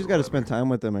 You just gotta spend whatsoever. time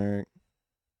with them, Eric.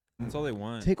 That's all they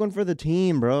want. Take one for the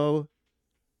team, bro.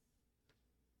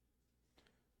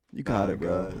 You got Nah, it,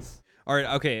 bro. guys. All right,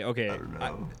 okay. I don't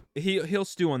know. He'll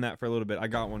stew on that for a little bit. I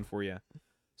got one for you.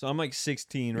 So I'm like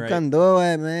 16, You right? can do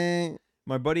it, man.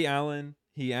 My buddy Alan,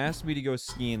 he asked me to go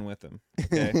skiing with him.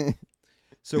 Okay.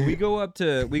 So we go up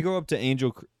to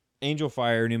Angel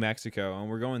Fire, New Mexico, and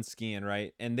we're going skiing,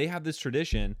 right? And they have this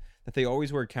tradition that they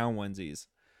always wear cow onesies.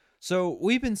 So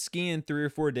we've been skiing 3 or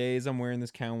 4 days. I'm wearing this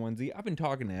cow onesie. I've been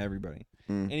talking to everybody.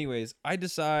 Anyways, I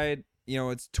decide,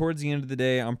 it's towards the end of the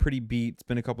day. I'm pretty beat. It's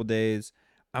been a couple days.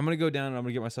 I'm gonna go down and I'm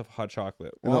gonna get myself a hot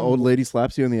chocolate. And the old lady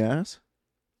slaps you in the ass?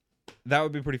 That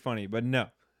would be pretty funny, but no.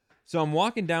 So I'm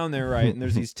walking down there, right? And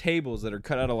there's these tables that are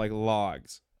cut out of like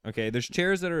logs. Okay, there's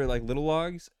chairs that are like little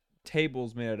logs,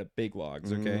 tables made out of big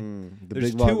logs. Okay, The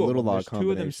there's big log, two of little them. log There's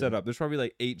two of them set combination. up. There's probably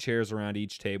like 8 chairs around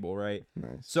each table, right? Nice.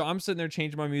 So I'm sitting there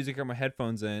changing my music, got my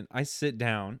headphones in. I sit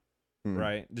down,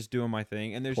 right, just doing my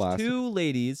thing, and there's Classic. 2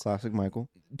 ladies Classic Michael.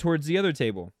 towards the other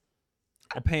table.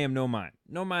 I pay them no mind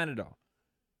at all.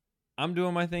 I'm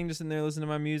doing my thing, just in there listening to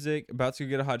my music, about to go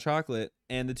get a hot chocolate,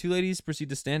 and the 2 ladies proceed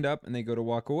to stand up and they go to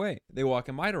walk away. They walk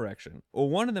in my direction. Well,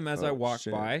 one of them, as I walk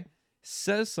by,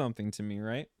 says something to me,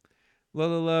 right?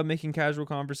 Making casual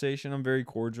conversation. I'm very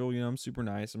cordial, I'm super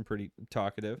nice. I'm pretty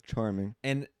talkative. Charming.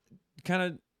 And kind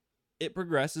of it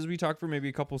progresses. We talk for maybe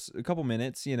a couple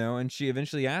minutes, and she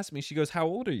eventually asks me, she goes, "How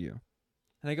old are you?"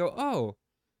 And I go, "Oh,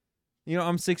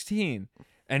 I'm 16."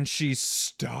 And she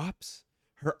stops.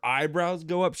 Her eyebrows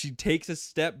go up. She takes a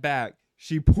step back.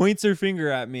 She points her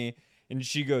finger at me and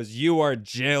she goes, "You are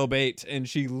jailbait." And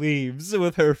she leaves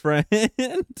with her friend.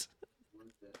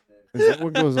 Is that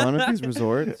what goes on at these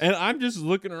resorts? And I'm just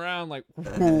looking around like,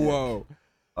 whoa.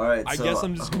 All right. I So guess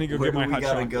I'm just going to go where get my do hot we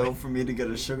gotta chocolate. go for me to get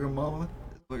a sugar mama? Is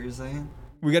what you're saying?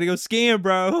 We got to go skiing,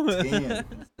 bro. Damn.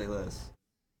 Say less.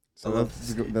 So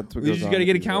that's what We goes just on got to at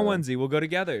get a these, cow onesie. We'll go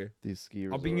together. These ski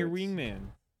I'll be your resorts. wingman.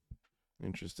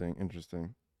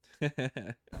 Interesting.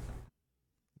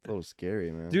 A little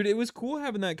scary, man. Dude, it was cool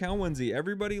having that cow onesie.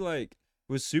 Everybody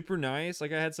was super nice.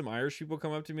 Like I had some Irish people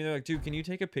come up to me. They're like, "Dude, can you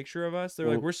take a picture of us?" They're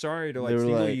like, Well, "We're sorry to they were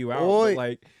single like, you out." "Oi."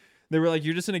 But they were like,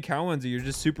 "You're just in a cow onesie. You're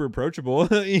just super approachable."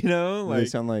 They Like,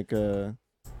 sound like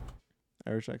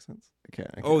Irish accents. I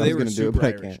oh, was they were gonna do it, super but I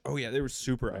Irish. can't. Oh yeah, they were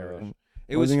super Irish.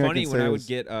 It only was thing I funny can when say I would is-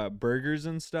 get burgers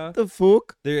and stuff. The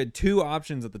fuck? They had 2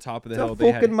 options at the top of the The hill. They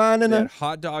had, fucking man in they a had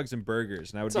hot dogs and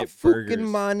burgers, and I would It's a get burgers.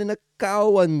 fucking man in a cow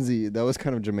onesie. That was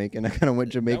kind of Jamaican. I kind of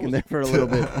went Jamaican was- there for a little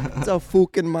bit. It's a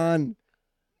fucking man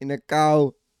in a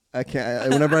cow. I can't.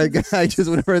 Whenever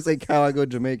I say cow, I go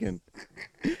Jamaican.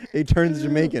 It turns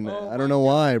Jamaican. Oh I don't know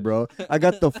why, bro. I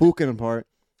got the fucking part.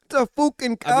 It's a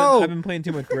fucking I've cow. been playing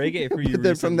too much reggae for you. But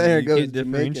then from recently. there it You goes can't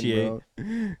Jamaican, differentiate.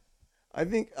 bro. I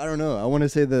don't know. I want to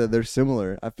say that they're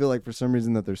similar. I feel like for some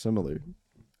reason that they're similar,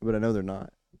 but I know they're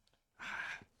not.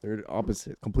 They're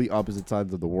complete opposite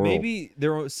sides of the world. Maybe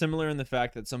they're similar in the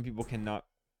fact that some people cannot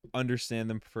understand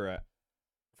them for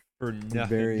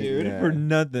nothing, dude. yeah. For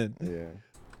nothing. Yeah.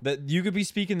 That you could be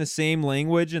speaking the same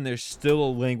language and there's still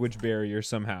a language barrier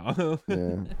somehow.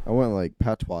 Yeah. I went like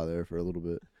patois there for a little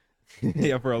bit.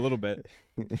 Yeah, for a little bit.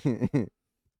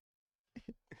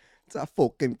 It's a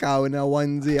fucking cow in a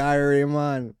onesie, Irie,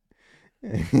 man.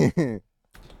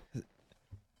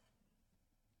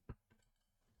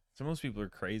 Some of those people are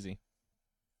crazy.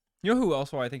 You know who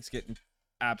else I think is getting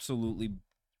absolutely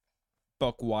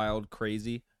buck wild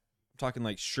crazy? I'm talking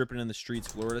like stripping in the streets,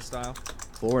 Florida style.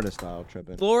 Florida style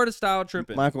tripping. Florida style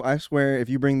tripping. Michael, I swear, if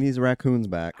you bring these raccoons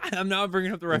back, I'm not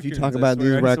bringing up the raccoons. if you talk I about swear,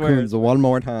 these I swear. raccoons one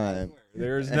more time,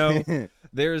 There is no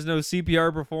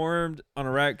CPR performed on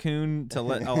a raccoon to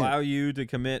allow you to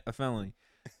commit a felony.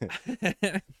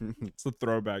 It's a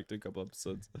throwback to a couple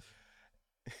episodes.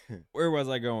 Where was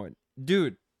I going,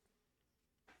 dude?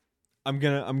 I'm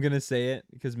gonna say it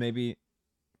because maybe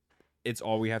it's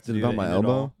all we have to Is it do. about to my end it elbow?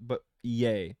 all, but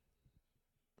yay,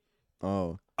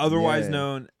 Oh, otherwise yeah.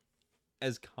 known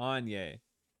as Kanye.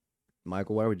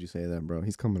 Michael, why would you say that, bro?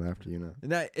 He's coming after you now.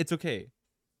 And that it's okay.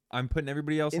 I'm putting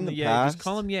everybody else In on the the yay. Just past-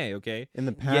 call him Yay, okay? In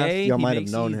the past, Ye, y'all he might have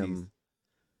makes known Yeezys. him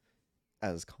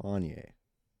as Kanye,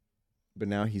 but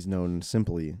now he's known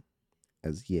simply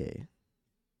as Ye.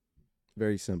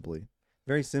 Very simply,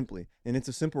 and it's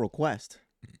a simple request.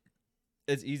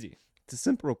 It's easy. It's a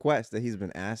simple request that he's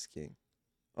been asking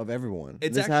of everyone.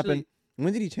 It's this actually happened.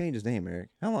 When did he change his name, Eric?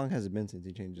 How long has it been since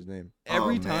he changed his name?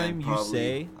 every Oh, man, time you probably-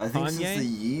 say I think Kanye, since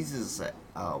the Yeezus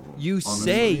album. you honestly.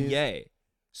 say Yay.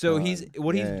 So he's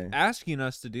yeah. asking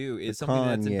us to do is The something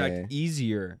that's in fact Kanye.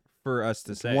 easier for us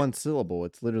to It's say. one syllable.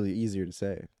 It's literally easier to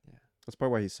say. Yeah. That's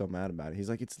probably why he's so mad about it. He's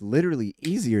like, it's literally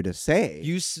easier to say.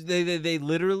 They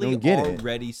literally Don't get it.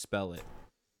 already spell it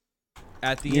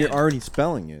at the You're end. already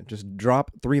spelling it. Just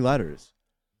drop 3 letters.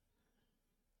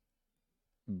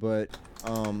 But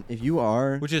if you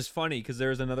are, Which is funny because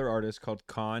there's another artist called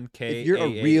Khan K. if you're a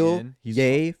real He's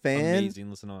Ye fan, amazing.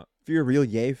 Listen up. if you're a real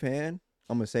Ye fan,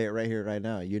 I'm gonna say it right here, right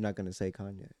now. You're not gonna say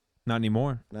Kanye. Not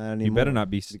anymore. Not anymore. You better not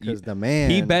be because the man.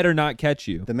 He better not catch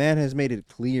you. The man has made it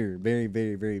clear, very,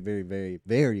 very, very, very, very,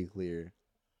 very clear,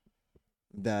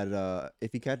 that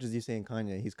if he catches you saying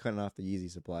Kanye, he's cutting off the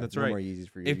Yeezy supply. That's no right. more Yeezys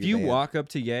for you. If You're you banned. walk up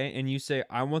to Ye and you say,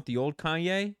 "I want the old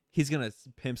Kanye," he's gonna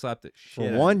pimp slap the shit.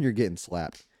 For out one, of you. you're getting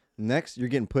slapped. Next, you're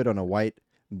getting put on a white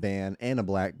ban and a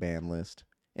black ban list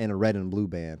and a red and blue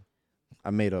ban.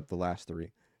 I made up the last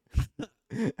 3.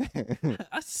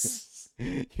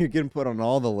 You're getting put on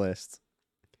all the lists.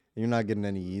 You're not getting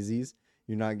any Yeezys.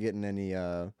 You're not getting any.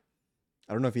 I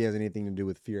don't know if he has anything to do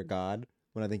with fear of God,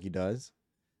 but I think he does.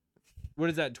 What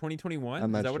is that? 2021? I'm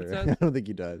Is not that sure. what it says? I don't think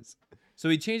he does. So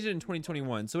he changed it in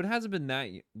 2021. So it hasn't been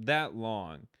that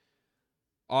long.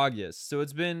 August. So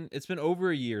it's been over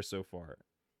a year so far.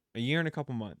 A year and a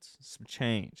couple months. Some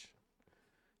change.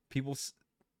 People.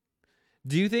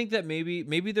 Do you think that maybe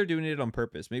they're doing it on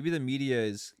purpose? Maybe the media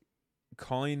is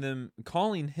calling him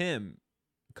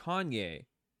Kanye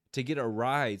to get a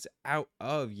rise out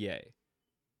of Ye.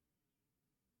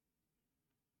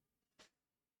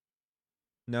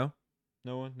 No?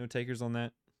 No one? No takers on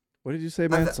that? What did you say,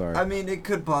 man? Sorry. I mean, it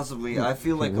could possibly. I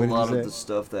feel like a What did you lot of say? the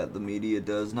stuff that the media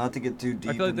does, not to get too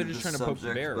deep feel like they're into just the trying to poke the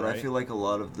subject, bear, but I right? feel like a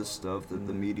lot of the stuff that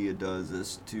the media does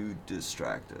is to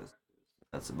distract us.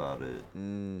 That's about it.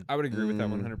 I would agree with that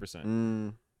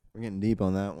 100%. We're getting deep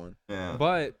on that one. Yeah.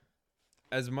 But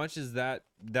as much as that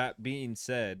being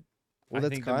said, Well, I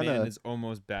that's think the man kinda- is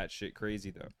almost batshit crazy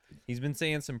though. He's been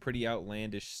saying some pretty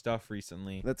outlandish stuff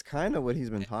recently. That's kind of what he's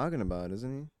been talking about,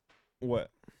 isn't he? What?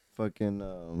 Fucking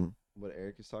what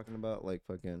Eric is talking about, like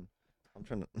fucking. I'm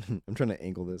trying to I'm trying to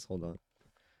angle this. Hold on.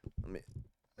 Let me.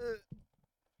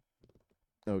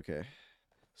 Okay.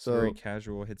 So Very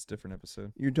casual, hits different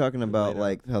episode. you're talking about laid out.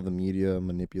 like how the media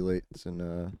manipulates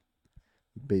and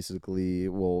basically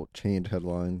will change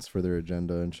headlines for their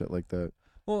agenda and shit like that.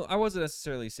 Well, I wasn't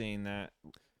necessarily saying that.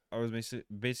 I was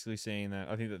basically saying that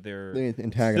I think that they're They still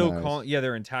antagonize.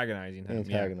 they're antagonizing They him.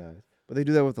 Yeah. antagonize. But they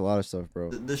do that with a lot of stuff,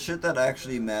 bro. The shit that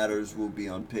actually matters will be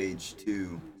on page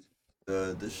 2.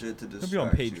 The shit to distract He'll be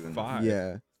on page you. 5.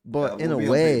 Yeah. But Yeah, in we'll a be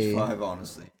on way, page 5,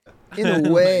 honestly. in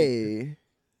a way,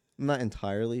 not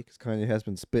entirely, because Kanye has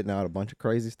been spitting out a bunch of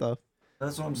crazy stuff.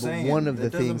 That's what I'm But saying. one of the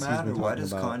It doesn't things he's been matter. Why talking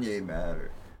does about- Kanye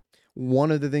matter?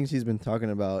 One of the things he's been talking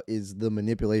about is the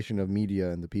manipulation of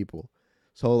media and the people.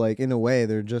 So, like, in a way,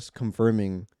 they're just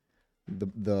confirming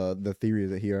the theory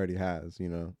that he already has, you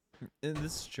know. And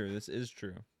this is true. This is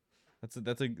true.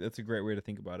 That's a great way to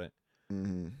think about it.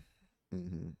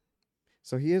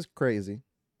 So he is crazy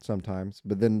sometimes,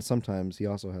 but then sometimes he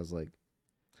also has like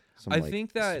some I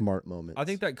think that- smart moments. I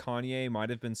think that Kanye might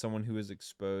have been someone who was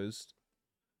exposed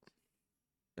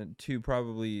to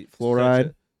probably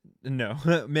Fluoride? No,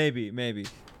 maybe,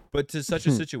 but to such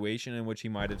a situation in which he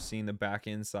might have seen the back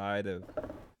end side of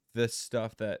the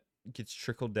stuff that gets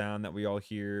trickled down that we all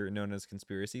hear, known as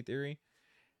conspiracy theory,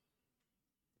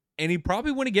 and he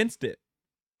probably went against it,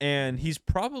 and he's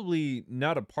probably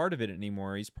not a part of it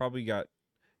anymore. He's probably got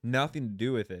nothing to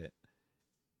do with it.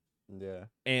 Yeah.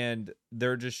 And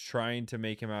they're just trying to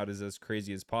make him out as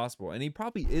crazy as possible. And he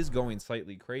probably is going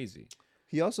slightly crazy.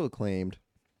 He also claimed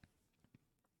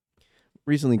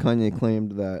recently Kanye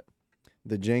claimed that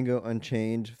the Django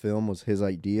Unchained film was his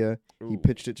idea. He Ooh.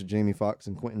 pitched it to Jamie Foxx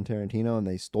and Quentin Tarantino, and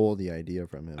they stole the idea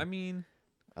from him. I mean,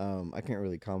 I can't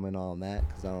really comment on that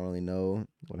because I don't really know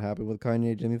what happened with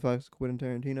Kanye, Jamie Foxx, Quentin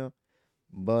Tarantino.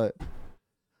 But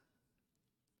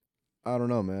I don't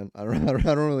know, man. I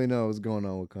don't really know what's going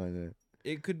on with Kanye.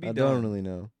 it could be I done. don't really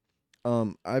know.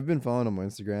 I've been following him on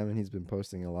Instagram, and he's been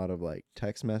posting a lot of like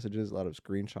text messages, a lot of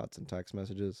screenshots and text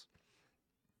messages.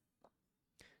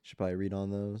 Should probably read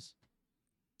on those.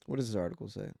 What does this article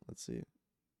say? Let's see.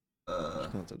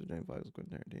 Concept of Jamie Foxx,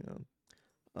 Quentin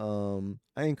Tarantino.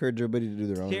 I encourage everybody to do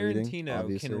their own reading. Tarantino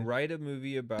Obviously. can write a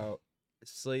movie about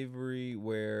slavery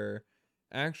where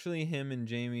actually him and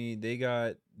Jamie, they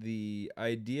got the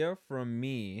idea from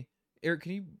me. Eric,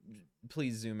 can you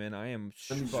please zoom in? I am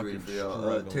Let me just fucking read for y'all.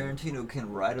 struggling. Tarantino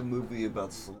can write a movie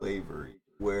about slavery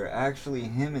where actually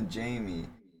him and Jamie,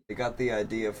 they got the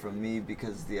idea from me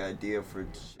because the idea for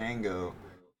Django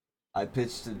I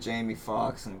pitched to Jamie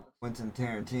Foxx and Quentin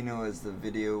Tarantino as the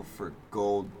video for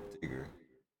Gold Digger.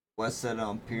 West said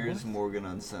on Piers What? Morgan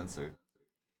Uncensored.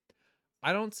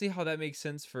 I don't see how that makes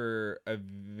sense for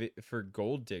for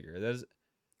Gold Digger. That's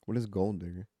What is Gold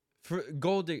Digger? for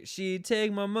Gold Digger. She'd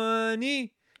take my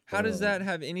money. How does Oh. that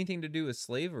have anything to do with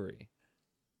slavery?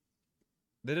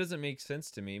 That doesn't make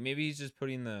sense to me. Maybe he's just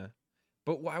putting the.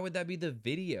 But why would that be the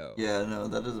video? Yeah, no,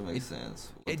 that doesn't make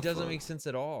sense. What It the doesn't fuck? make sense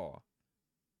at all.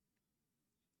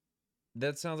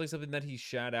 That sounds like something that he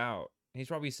shot out. He's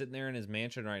probably sitting there in his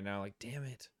mansion right now, like, damn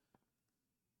it.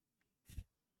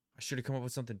 I should have come up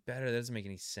with something better. That doesn't make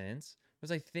any sense. What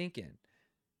was I thinking?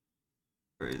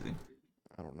 Crazy.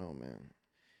 I don't know, man.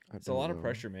 It's a lot of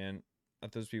pressure, man,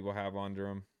 that those people have under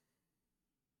them.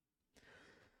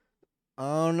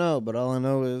 I don't know, but all I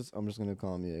know is I'm just gonna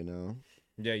call him Ye now.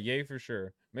 Yeah, yay for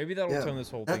sure. Maybe that'll Yeah, tone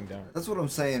this whole thing down. That's what I'm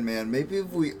saying, man. Maybe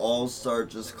if we all start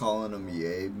just calling him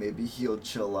Ye, maybe he'll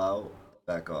chill out,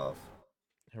 back off.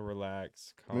 He'll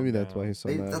relax. Calm Maybe that's why down. he's so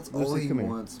Maybe mad. that's Lucy, all he come here.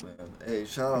 wants, man. Hey,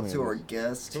 shout Come out here, to our Lucy.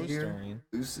 guest here, Co-starring.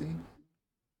 Lucy.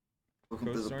 Welcome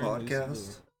to the Co-starring Lucy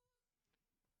podcast.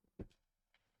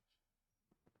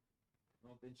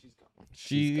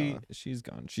 She's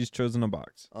gone. She's chosen a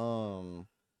box. Yeah,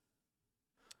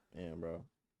 bro.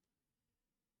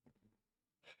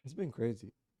 It's been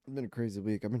crazy. It's been a crazy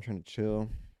week. I've been trying to chill,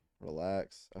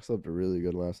 relax. I slept really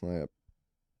good last night. I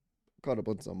caught up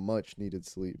on some much needed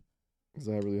sleep because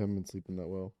I really haven't been sleeping that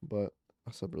well. But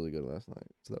I slept really good last night,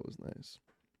 so that was nice.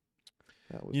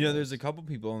 That was You know, there's a nice. couple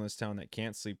people in this town that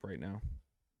can't sleep right now.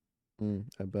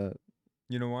 I bet.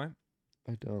 You know why?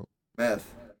 I don't.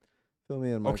 Meth. Fill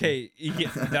me in, Michael. Okay, yeah,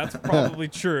 that's probably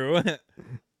true.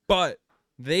 But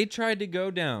they tried to go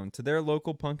down to their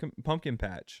local pumpkin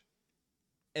patch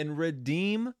and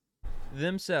redeem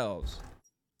themselves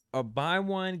a buy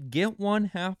one, get one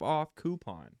half off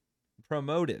coupon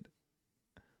promoted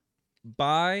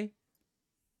by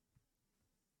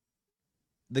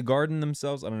the garden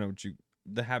themselves. I don't know what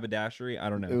the haberdashery. I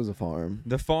don't know. It was a farm.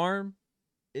 The farm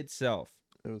itself.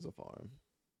 It was a farm.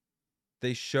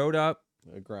 They showed up.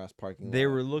 A grass parking lot. They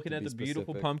were looking to at be the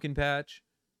beautiful specific. pumpkin patch,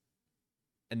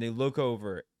 and they look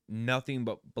over, nothing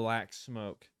but black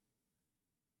smoke.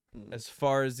 Mm. As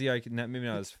far as the eye can, maybe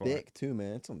not It's as far. thick too,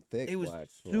 man. It's some thick. It was black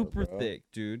smoke, super bro. thick,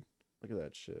 dude. Look at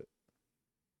that shit.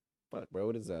 Fuck, bro.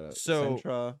 What is that? A So,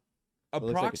 Sentra? It looks like a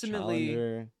Approximately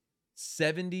Challenger.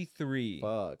 73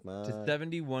 Fuck, man. to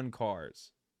 71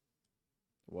 cars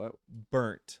What?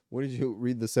 burnt. What did you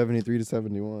read the 73 to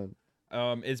 71?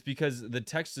 It's because the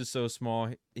text is so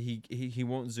small. He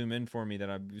won't zoom in for me that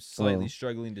I'm slightly Oh.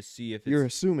 struggling to see if it's. You're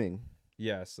assuming.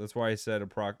 Yes, that's why I said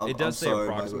I'm It does say sorry,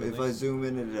 Michael. approximately. If I zoom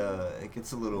in, it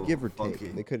gets a little Give or funky.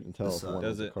 take. They couldn't tell if This one side.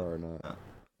 was Does a it? car or not. Yeah.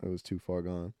 It was too far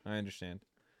gone. I understand.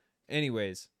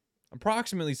 Anyways,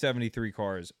 approximately 73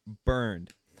 cars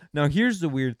burned. Now, here's the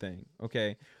weird thing,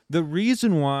 okay? The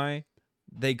reason why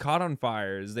they caught on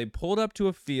fire is they pulled up to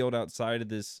a field outside of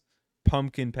this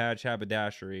pumpkin patch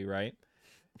haberdashery, right?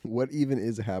 What even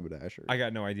is a haberdashery? I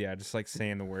got no idea. I just like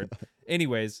saying the word.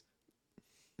 Anyways,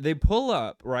 they pull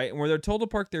up, right? And where they're told to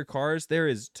park their cars, there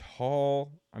is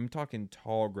tall, I'm talking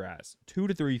tall grass, 2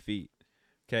 to 3 feet,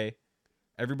 okay?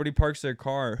 Everybody parks their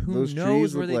car. Who Those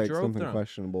knows trees where look they like drove something from?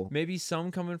 questionable. Maybe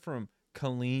some coming from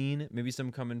Colleen. Maybe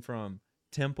some coming from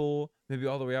Temple. Maybe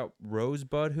all the way out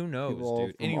Rosebud. Who knows, People all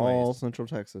dude? from Anyways, all Central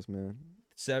Texas, man.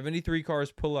 73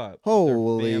 cars pull up. their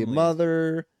Holy families,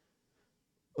 mother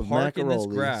of park in this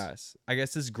macaronis. grass. I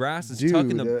guess this grass is Dude,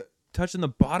 touching the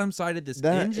bottom side of this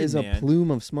that engine, is a man,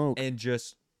 plume of smoke. and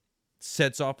just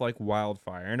sets off like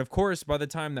wildfire. And of course, by the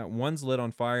time that one's lit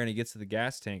on fire and it gets to the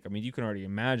gas tank, I mean, you can already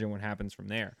imagine what happens from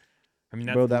there. I mean,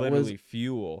 that's Bro, that was- literally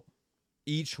fuel.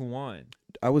 Each one.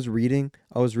 I was reading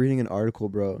an article,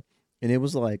 bro, and it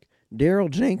was like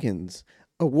Daryl Jenkins,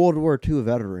 a World War II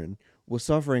veteran, was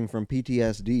suffering from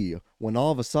PTSD when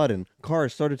all of a sudden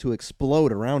cars started to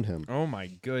explode around him. Oh my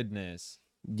goodness.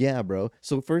 Yeah, bro.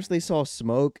 So first they saw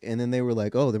smoke, and then they were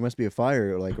like, "Oh, there must be a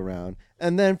fire like around,"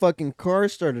 and then fucking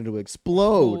cars started to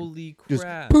explode. Holy Just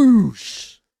crap.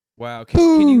 poosh. Wow.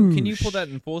 Can you pull that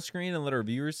in full screen and let our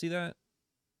viewers see that?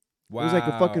 Wow. It was like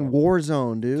a fucking war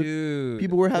zone, dude. Dude.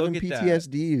 People were having look at that.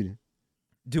 PTSD.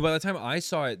 Dude, by the time I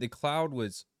saw it, the cloud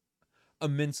was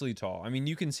immensely tall. I mean,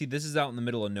 you can see this is out in the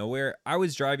middle of nowhere. I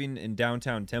was driving in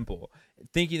downtown Temple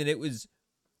thinking that it was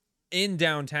in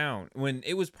downtown when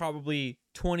it was probably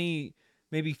 20,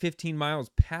 maybe 15 miles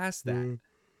past that. Mm.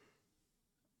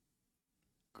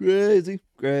 Crazy,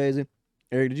 crazy.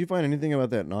 Eric, did you find anything about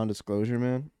that non-disclosure,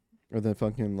 man, or the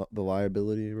fucking the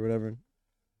liability or whatever?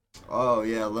 Oh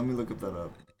yeah, let me look up that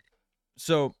up.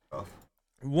 So Oh.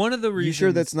 One of the reasons. You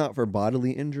sure that's not for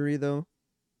bodily injury though?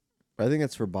 I think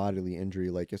that's for bodily injury.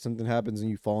 Like if something happens and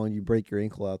you fall and you break your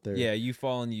ankle out there, Yeah, you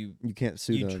fall and you can't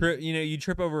sue them. trip. You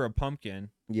trip over a pumpkin.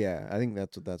 Yeah, I think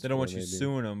that's what that's. They don't for, want you maybe.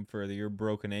 suing them for your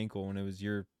broken ankle when it was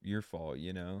your fault.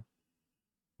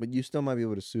 But you still might be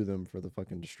able to sue them for the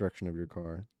fucking destruction of your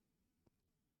car.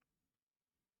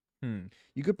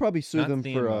 You could probably sue Not them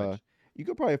seeing for much. You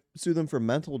could probably sue them for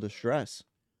mental distress,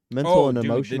 mental and dude,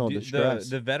 emotional distress,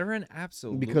 The veteran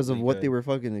absolutely because of what they could. were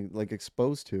fucking like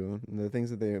exposed to and the things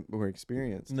that they were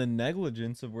experienced. And the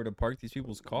negligence of where to park these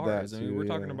people's cars. That I mean, too, we're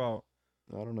talking yeah. about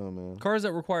I don't know, man. cars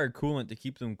that require coolant to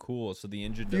keep them cool, so the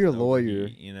engine If doesn't you're a lawyer,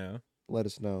 overheat, Let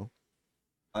us know.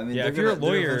 I mean, Yeah, they're if you're a gonna- they're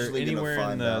lawyer eventually gonna anywhere in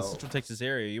find the out. Central Texas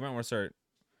area, you might want to start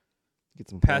Get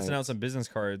some passing out clients. some business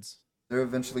cards. They're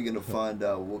eventually gonna find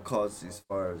out what caused these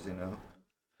fires, and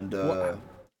Well,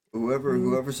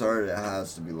 whoever started it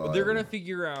has to be liable. They're gonna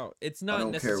figure out. It's not don't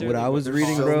care necessarily what I was the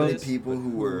reading, cause bro. of So this, many people but who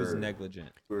was were-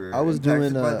 negligent. Were I was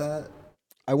impacted doing, by that.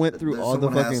 I went through all the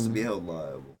someone has to be fucking. held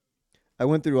liable. I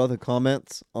went through all the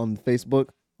comments on Facebook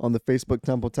on the Facebook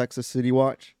Temple Texas City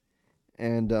Watch,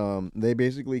 and they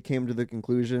basically came to the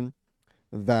conclusion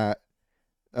that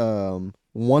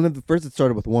one of the first it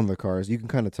started with one of the cars. You can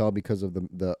kind of tell because of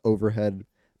the overhead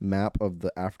map of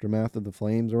the aftermath of the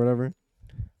flames or whatever.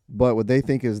 But what they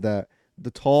think is that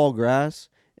the tall grass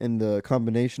and the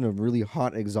combination of really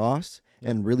hot exhaust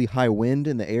and really high wind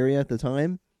in the area at the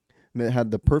time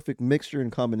had the perfect mixture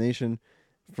and combination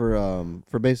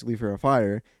for basically for a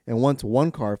fire. And once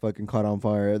one car fucking caught on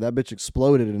fire, that bitch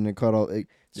exploded and it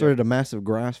started a massive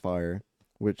grass fire,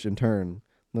 which in turn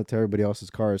led to everybody else's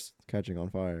cars catching on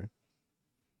fire.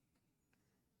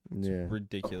 It's Yeah.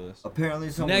 ridiculous. Apparently,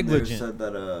 someone Negligent. there said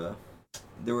that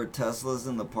there were Teslas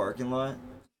in the parking lot,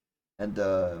 and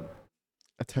A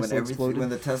Tesla exploded. when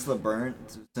the Tesla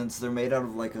burnt, since they're made out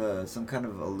of like some kind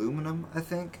of aluminum, I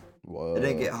think Whoa. it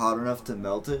didn't get hot enough to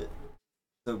melt it.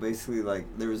 So basically,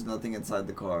 like there was nothing inside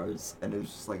the cars, and it was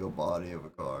just like a body of a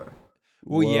car.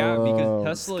 Well, yeah, Whoa. because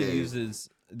Tesla Escape. uses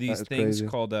these That is things crazy.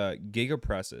 called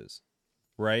gigapresses,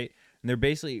 right? And they're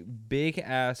basically big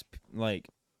ass like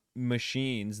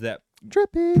machines that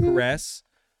Trippy. press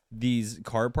these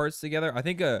car parts together. I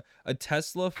think a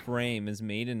Tesla frame is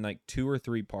made in like 2 or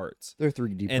 3 parts, They're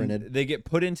 3D and printed. they get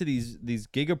put into these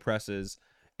gigapresses,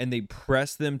 and they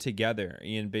press them together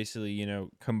and basically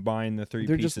combine the 3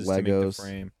 They're just pieces to make the Legos.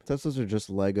 frame. Teslas are just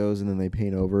Legos and then they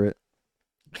paint over it.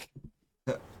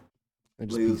 I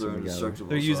just piece Legos are them together. indestructible.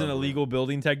 They're using software. illegal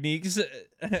building techniques.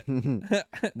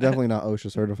 Definitely not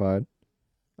OSHA certified.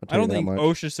 I'll I tell you don't that think much.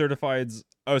 OSHA certifies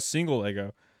a single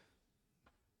Lego.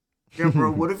 Yeah,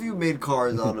 bro. What if you made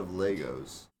cars out of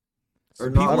Legos? Or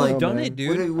People not don't like have done man. it, dude.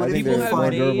 What if, what I if think you People they're have more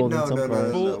find durable made than no, some no, no, cars. no,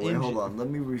 no, Full wait, hold engine- on. Let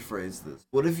me rephrase this.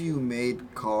 What if you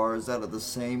made cars out of the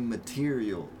same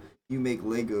material you make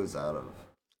Legos out of?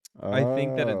 I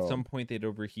think that at Oh. some point they'd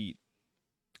overheat.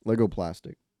 Lego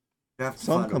plastic. You'd have to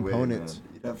Some find a way, components. man.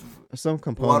 You'd have to Some water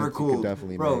components you could cooled,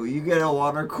 definitely bro. make. You get a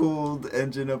water cooled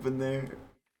engine up in there.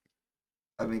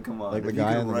 I mean, come on. Like the if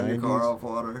guy you in could the run your car 90s? off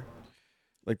water.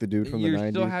 Like the dude from You're the 90s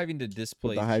still having to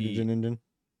displace with the hydrogen heat. engine.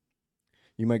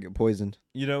 You might get poisoned.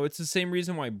 It's the same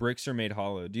reason why bricks are made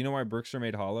hollow. Do you know why bricks are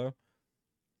made hollow?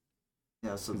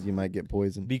 Yeah, so Because you might get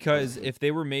poisoned. Because if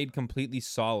they were made completely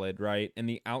solid, right, and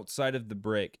the outside of the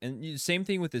brick, and same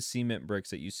thing with the cement bricks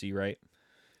that you see, right?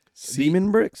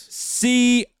 Semen bricks?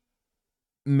 Cement.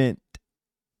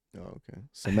 Oh, okay.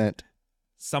 Cement.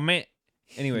 Cement.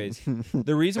 Anyways,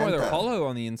 the reason why they're Penta. hollow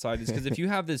on the inside is because if you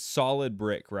have this solid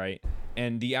brick, right,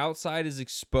 and the outside is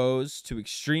exposed to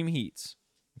extreme heats,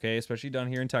 okay, especially down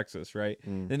here in Texas, right,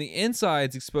 then the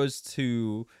inside's exposed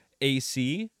to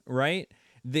AC, right,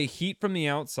 the heat from the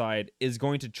outside is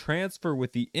going to transfer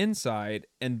with the inside,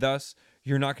 and thus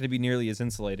you're not going to be nearly as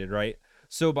insulated, right?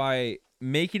 So by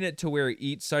making it to where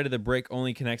each side of the brick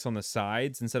only connects on the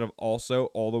sides instead of also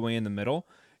all the way in the middle,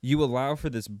 you allow for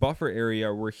this buffer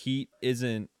area where heat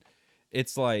isn't,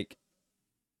 it's like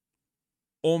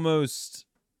almost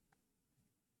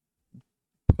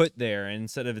put there, and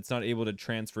instead of it's not able to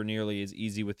transfer nearly as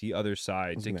easy with the other I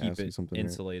side was to gonna keep ask you it something there.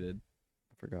 insulated.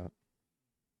 I forgot.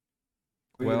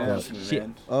 What are you gonna well, ask me, shit.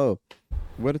 man? Oh,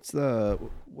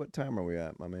 what time are we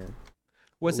at, my man?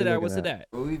 What's What it we at? What's looking it at?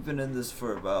 Well, we've been in this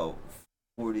for about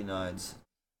 49s.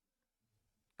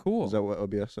 Cool. Is that what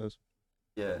OBS says?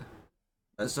 Yeah.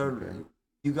 I started. Okay.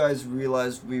 You guys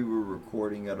realized we were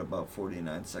recording at about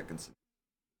 49 seconds.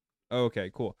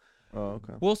 Okay, cool. Oh,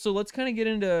 okay. Well, so let's kind of get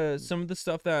into some of the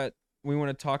stuff that we want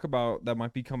to talk about that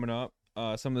might be coming up.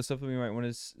 Some of the stuff that we might want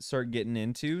to start getting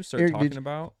into, start Eric, did talking you-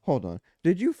 about. Hold on.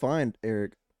 Did you find,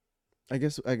 Eric, I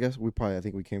guess I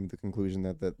think we came to the conclusion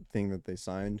that the thing that they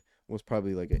signed was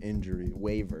probably like an injury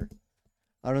waiver.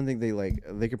 I don't think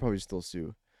they could probably still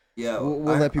sue. Yeah, We'll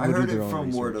let people I do heard their it own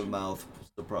from word research. of mouth,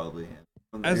 so probably.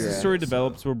 From As the Yeah. story so-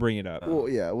 develops, we'll bring it up. Well,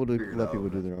 yeah, Figure it let out, people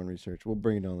do man. their own research. We'll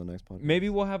bring it on the next podcast. Maybe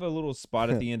we'll have a little spot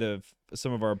at the end of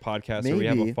some of our podcasts where we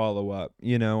have a Maybe. follow up,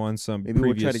 on some Maybe we'll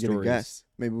previous try to get stories. a guest.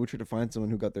 Maybe we'll try to find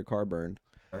someone who got their car burned.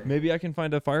 Maybe I can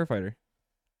find a firefighter.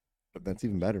 But that's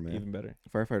even better, man. Even better.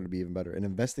 Firefighter would be even better. An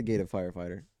investigative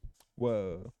firefighter,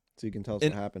 Whoa. so you can tell us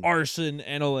An what happened. arson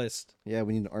analyst. Yeah,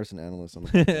 we need an arson analyst on the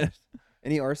podcast.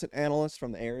 Any arson analysts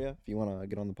from the area, if you want to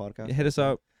get on the podcast, Hit us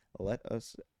up. let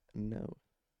us know.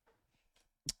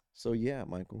 So yeah,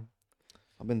 Michael,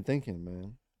 I've been thinking,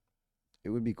 man, it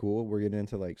would be cool. We're getting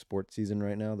into like sports season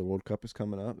right now. The World Cup is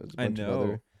coming up. There's a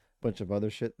I bunch of other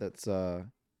shit that's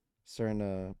starting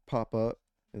to pop up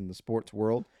in the sports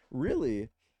world. Really,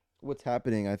 what's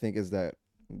happening, I think, is that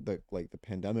the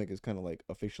pandemic is kind of like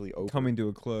officially over. Coming to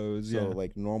a close. So Yeah.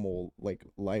 like normal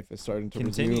life is starting to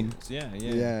resume. Continues. Yeah.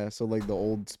 Yeah, so like the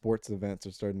old sports events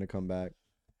are starting to come back.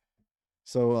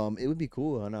 So it would be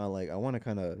cool. And I want to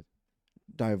kind of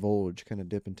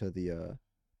dip into the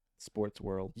sports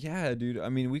world. Yeah, dude. I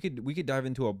mean, we could dive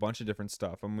into a bunch of different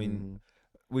stuff. I mean, Mhm.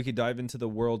 we could dive into the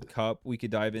World Cup. We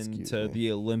could dive Excuse into me.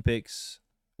 the Olympics,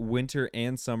 winter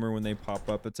and summer when they pop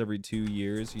up. It's every 2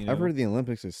 years. I've heard the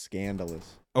Olympics is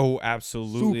scandalous. Oh,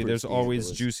 absolutely. Super There's always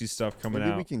scandalous. juicy stuff coming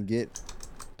Maybe out. we can get.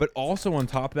 But also on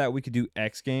top of that, we could do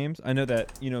X Games. I know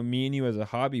that, me and you as a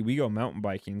hobby, we go mountain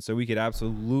biking, so we could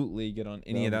absolutely get on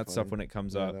any of That would that be stuff fun. when it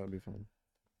comes Yeah, up. that would be fun.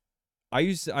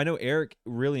 I know Eric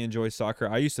really enjoys soccer.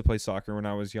 I used to play soccer when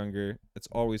I was younger. It's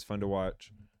always fun to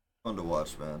watch. Fun to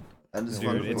watch, man. And it's Yeah,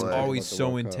 fun Dude, to it's play. always About the so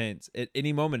World Cup. intense. At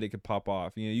any moment it could pop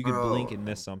off. You could Bro. blink and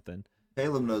miss something.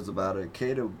 Caleb knows about it.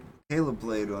 Caleb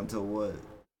played until what?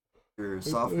 Your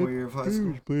sophomore year of high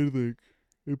school? I played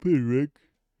rec.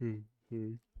 A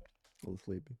little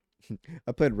sleepy.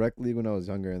 I played rec league when I was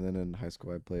younger, and then in high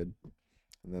school I played,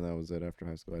 and then that was it. After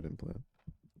high school, I didn't play.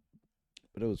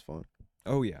 But it was fun.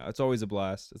 Oh yeah, it's always a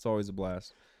blast. It's always a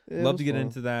blast. Yeah, it Love was to get fun.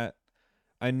 into that.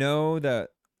 I know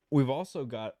that we've also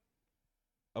got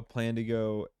a plan to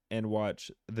go and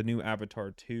watch the new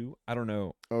Avatar 2. I don't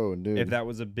know Oh, dude. if that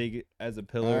was a big as a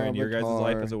pillar in your guys'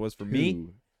 life as it was for me,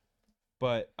 Two.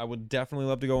 but I would definitely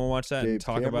love to go and watch that and Gabe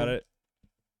talk about Cameron? it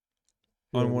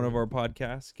on one of Yeah. our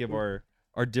podcasts, give our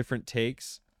different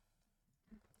takes.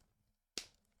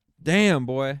 Damn,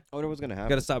 boy. I wonder what's gonna happen.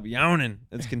 Gotta stop yawning.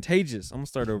 It's contagious. I'm gonna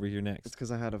start over here It's next. because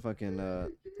I had a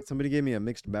fucking somebody gave me a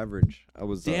mixed beverage. I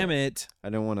was Damn it. I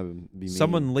didn't want to be mean.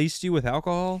 Someone laced you with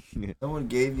alcohol? Someone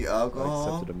gave you I alcohol?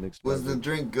 accepted a mixed Was the beverage.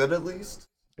 drink good at least?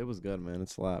 It was good, man. It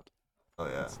slapped. Oh,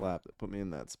 yeah. It slapped. It put me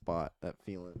in that spot, that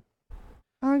feeling.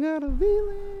 I got a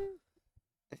feeling.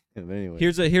 But anyway,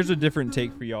 Here's a different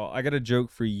take for y'all. I got a joke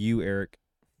for you, Eric.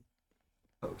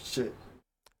 Oh, shit.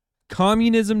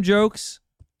 Communism jokes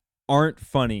aren't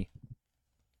funny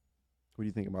what do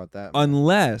you think about that?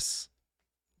 unless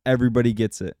everybody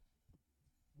gets it.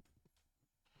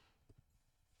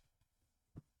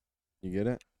 You get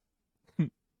it?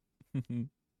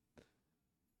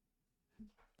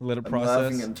 Let it I'm laughing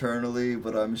process. internally,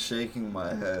 but I'm shaking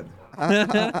my head. That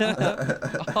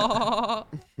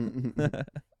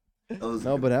was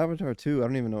No, but Avatar 2, I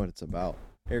don't even know what it's about.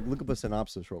 Eric, look up a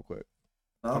synopsis real quick.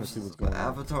 wanna see what's going on.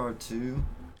 Avatar 2?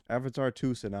 Avatar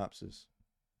 2 synopsis.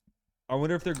 I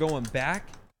wonder if they're going back.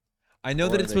 I know Or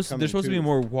that are it's they there's coming supposed to be to?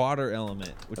 more water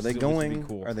element, which Are they is supposed to be going?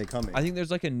 cool. Are they coming? I think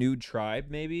there's like a new tribe,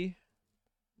 maybe.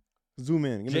 Zoom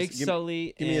in. Jake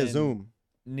Sully give me a and zoom.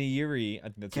 Nayiri, I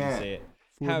think that's how you Can't. say it,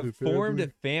 have formed a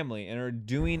family and are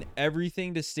doing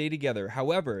everything to stay together.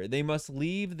 However, they must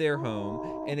leave their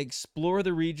home and explore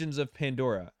the regions of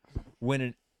Pandora. When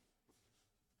an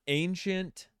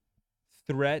ancient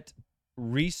threat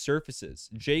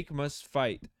resurfaces, Jake must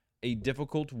fight a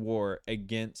difficult war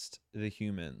against the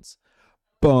humans.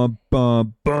 Bum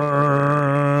bum So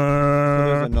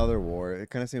there's bum. another war. It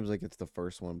kind of seems like it's the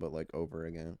first one, but like over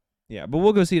again. Yeah, but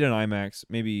we'll go see it in IMAX,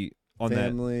 maybe on that.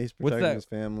 family. He's What's protecting that- his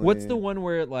family. What's the one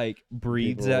where it like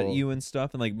breathes at People- you and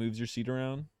stuff and like moves your seat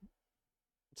around?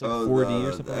 It's like Oh, 4D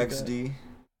or the something like that. XD?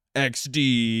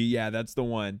 XD, yeah, that's the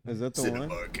one. Is that the one?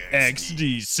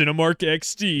 XD, Cinemark Dude, I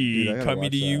XD, gotta coming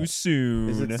watch to you that. soon.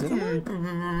 Is it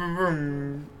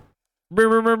Cinemark? I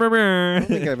I don't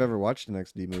think I've ever watched an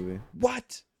XD movie.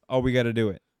 What? Oh, we got to do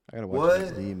it. I gotta watch What?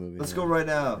 an XD movie. Let's man. go right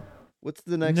now. What's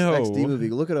the next No. XD movie?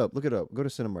 Look it up. Look it up. Go to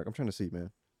Cinemark. I'm trying to see,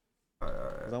 man.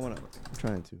 Alright, 'Cause I'm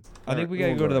trying to. I think we got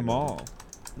to go to the mall.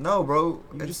 No, bro.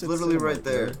 You It's just said literally Cinemark, right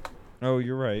there. bro. Oh,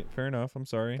 you're right. Fair enough. I'm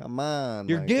sorry. Come on,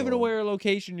 You're giving Michael. away our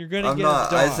location. You're gonna I'm get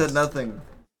not. us I doxxed. said nothing.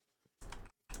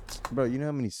 Bro, you know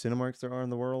how many Cinemarks there are in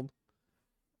the world?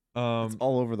 It's Um,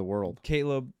 all over the world.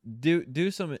 Caleb,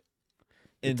 do some It's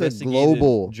a investigative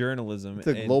global- journalism. It's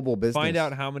a and global business. Find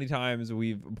out how many times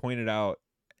we've pointed out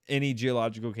any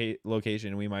geological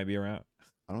location we might be around.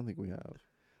 I don't think we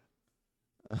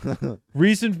have.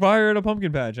 Recent fire at a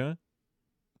pumpkin patch, huh?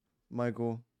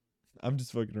 Michael. I'm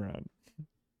just fucking around.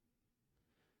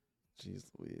 Jeez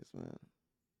Louise, man.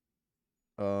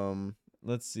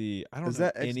 Let's see. I don't Is know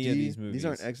that any XD? of these movies. These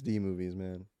aren't XD movies,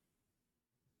 man.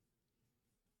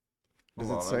 Does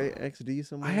Hold it on, say XD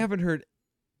somewhere? I haven't heard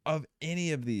of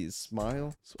any of these.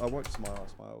 Smile. I watched Smile.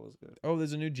 Smile was good. Oh,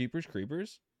 there's a new Jeepers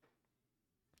Creepers.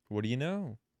 What do you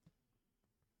know?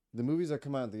 The movies that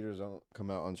come out in theaters don't come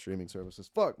out on streaming services.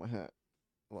 Fuck my hat.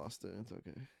 Lost it. It's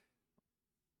okay.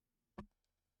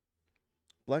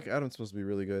 Black Adam's supposed to be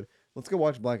really good. Let's go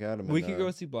watch Black Adam. We and, could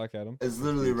go see Black Adam. It's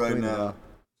literally right explain now. that.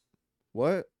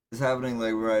 What? It's happening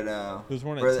like right now. There's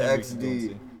one at For the 10 we can go and XD,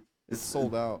 see. it's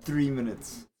Sold out. 3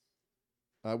 minutes.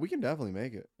 We can definitely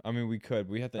make it. I mean, we could.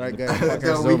 We have to. Alright, end guys, the podcast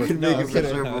No, is we over. could No, make I'm it for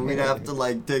kidding. sure, but we'd have to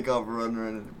like take off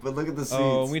running. But look at the seats.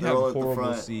 Oh, we'd They're have all at the horrible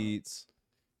front. seats.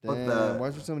 Fuck Damn, that. why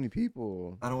is there so many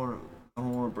people? I don't want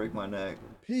to break my neck.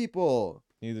 People,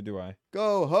 Neither do I.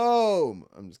 go home.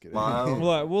 I'm just kidding.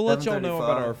 Wow. We'll let y'all know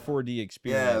about our 7:35. 4D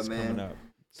experience Yeah, coming man. up.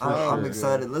 For I'm sure.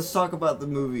 excited. Let's talk about the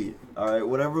movie. All right,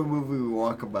 whatever movie we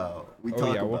walk about, we Oh talk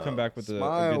yeah, about. we'll come back with a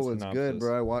Smile good was synopsis. good,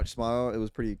 bro. I watched Smile. It was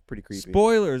pretty creepy.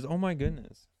 Spoilers! Oh my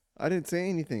goodness. I didn't say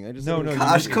anything. I just No, said no. it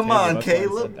Gosh, you did, come on, that's why I said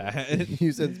Caleb. that.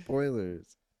 you said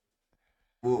spoilers.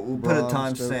 We'll put a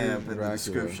Bram Stoker's timestamp in the Dracula.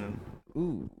 description.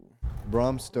 Ooh.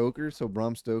 Bram Stoker. So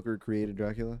Bram Stoker created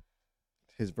Dracula.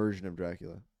 His version of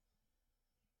Dracula.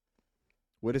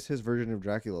 What is his version of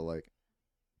Dracula like?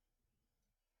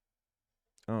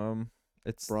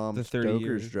 It's Bram the 30 Stoker's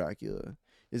years. Dracula.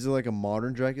 Is it like a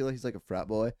modern Dracula? He's like a frat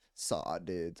boy. Saw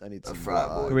dudes. I need A some frat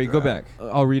blood. boy. Wait, go back.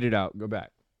 I'll read it out. Go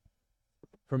back.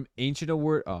 From ancient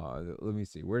word. Let me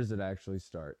see. Where does it actually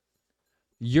start?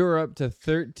 Europe to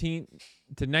 13th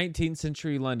to 19th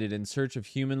century London in search of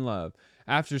human love.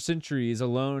 After centuries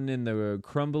alone in the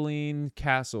crumbling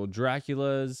castle,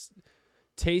 Dracula's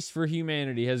taste for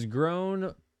humanity has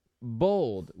grown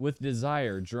bold with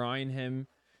desire, drawing him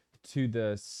to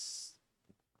the.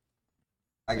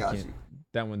 I got can't- you.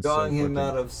 That one's Drawing so him fucking-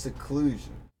 out of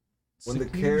seclusion. When the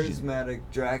charismatic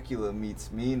Dracula meets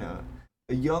Mina,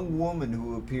 a young woman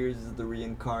who appears as the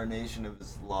reincarnation of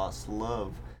his lost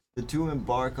love, the two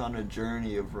embark on a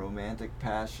journey of romantic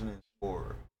passion and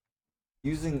horror.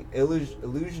 Using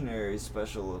illusionary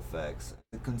special effects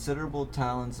and the considerable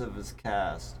talents of his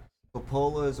cast,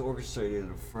 Coppola has orchestrated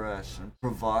a fresh and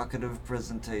provocative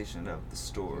presentation of the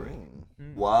story,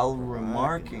 while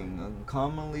remarking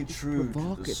uncommonly true to the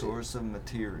provocative. source of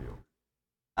material.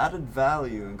 Added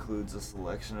value includes a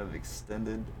selection of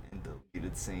extended and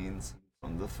deleted scenes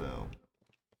from the film.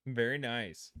 Very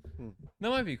nice. Hmm. That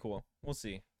might be cool. We'll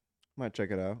see. Might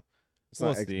check it out. It's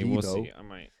We'll not see. XD We'll though. see. I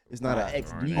might. It's not Alright, an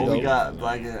XD Oh, though. we got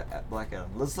Black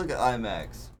Adam. Let's look at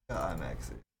IMAX.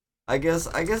 IMAX. I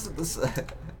guess this.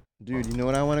 Dude, you know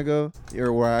what I want to go?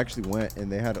 Or where I actually went,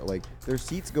 and they had like their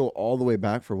seats go all the way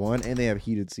back for one, and they have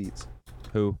heated seats.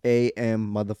 Who?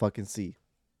 AM motherfucking C.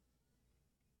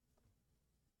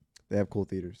 They have cool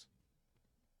theaters.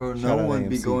 Bro, Shout no out one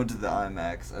be AMC. going to the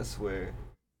IMAX. I swear.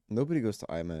 Nobody goes to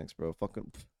IMAX, bro.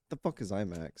 Fucking the fuck is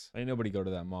IMAX? Ain't nobody go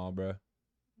to that mall, bro.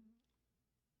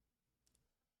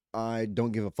 I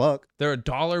don't give a fuck. They're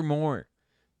 $1 more.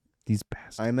 These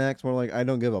bastards. IMAX more like I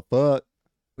don't give a fuck.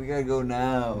 We gotta go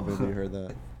now. Nobody heard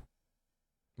that.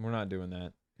 We're not doing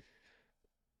that.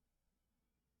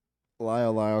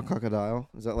 Lyle crocodile.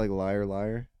 Is that like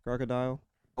liar crocodile?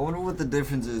 I wonder what the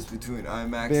difference is between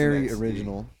IMAX Very and XD.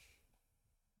 original.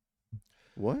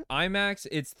 What? IMAX,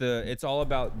 it's all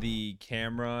about the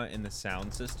camera and the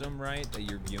sound system, right? That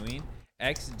you're viewing.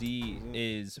 XD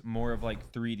is more of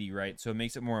like 3D, right? So it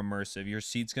makes it more immersive. Your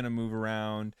seat's gonna move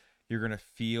around. You're gonna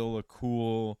feel a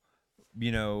cool,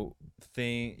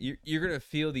 thing. You're gonna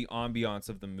feel the ambiance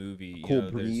of the movie. Cool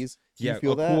there's- breeze. Do Yeah, you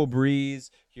feel a that? cool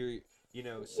breeze.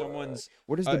 Someone's.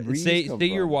 Where does the breeze say come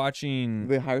you're from? watching. Do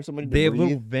they hire somebody to They have breathe?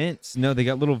 little vents. No, they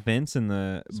got little vents in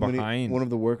the Somebody- behind. One of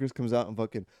the workers comes out and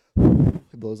fucking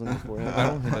blows on his forehead. I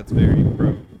don't think that's very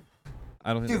pro.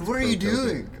 I don't think. Dude, that's what are you pro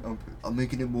COVID. doing? I'm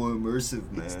making it more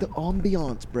immersive, man. It's the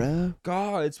ambiance, bruh.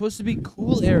 God, it's supposed to be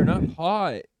cool air, not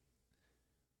hot.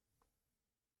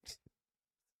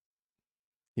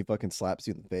 He fucking slaps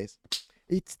you in the face.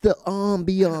 It's the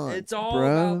ambiance. It's all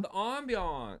bruh. about the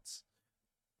ambiance.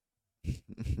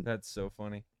 That's so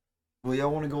funny. Well,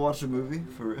 y'all want to go watch a movie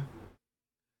for real?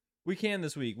 We can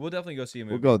this week. We'll definitely go see a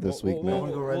movie. We'll go this week, We'll, man. we'll,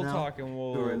 Wanna go right we'll now? talk and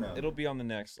Do it right now. it'll be on the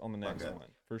next Okay. one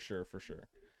for sure.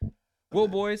 Well,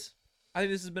 boys, I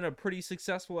think this has been a pretty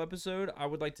successful episode. I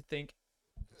would like to thank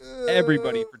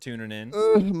everybody for tuning in.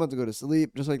 I'm about to go to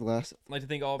sleep, just like last. I'd like to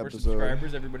thank all of our episode.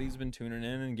 subscribers, everybody who's been tuning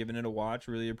in and giving it a watch.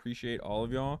 Really appreciate all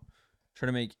of y'all. Try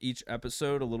to make each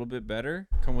episode a little bit better.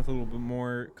 Come with a little bit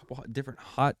more, couple different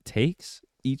hot takes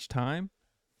each time.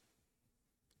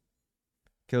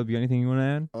 Caleb, you got anything you want to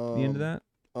add at the end of that?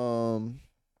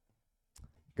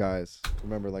 Guys,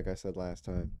 remember, like I said last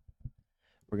time,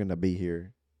 we're gonna be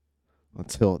here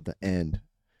until the end.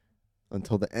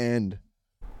 Until the end.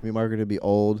 Me and Mark are gonna be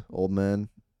old men.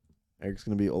 Eric's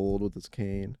gonna be old with his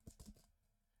cane,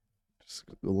 just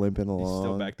limping He's along.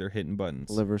 still back there hitting buttons,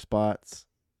 Liver spots,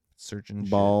 searching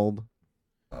bald,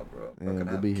 Oh, bro. and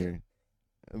we'll be here.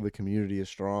 And the community is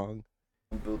strong,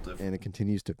 Built different. and it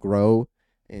continues to grow.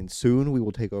 And soon we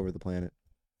will take over the planet.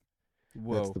 Shit.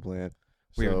 Whoa, That's the plan.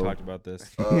 we haven't So, talked about this.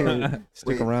 stick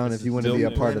Wait, around this if you is want to still be a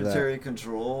new. part of that. Planetary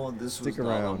control. This was Stick not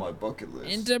on around. my bucket list.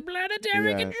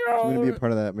 Interplanetary Yeah, if you want to be a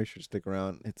part of that, make sure to stick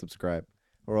around, hit subscribe,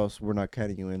 or else we're not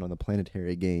counting you in on the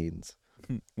planetary gains.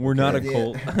 We're not a At the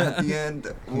cult. At the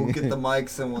end, we'll get the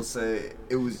mics and we'll say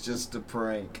it was just a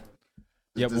prank.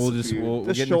 It Yep, we'll disappeared. we'll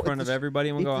It's a get show- in front it's of a- everybody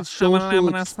and we'll It's go. a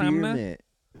social experiment.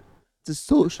 It's a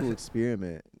social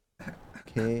experiment.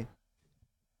 Okay.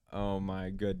 Oh my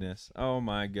goodness.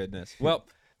 Well,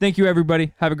 thank you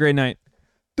everybody. Have a great night.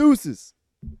 Deuces.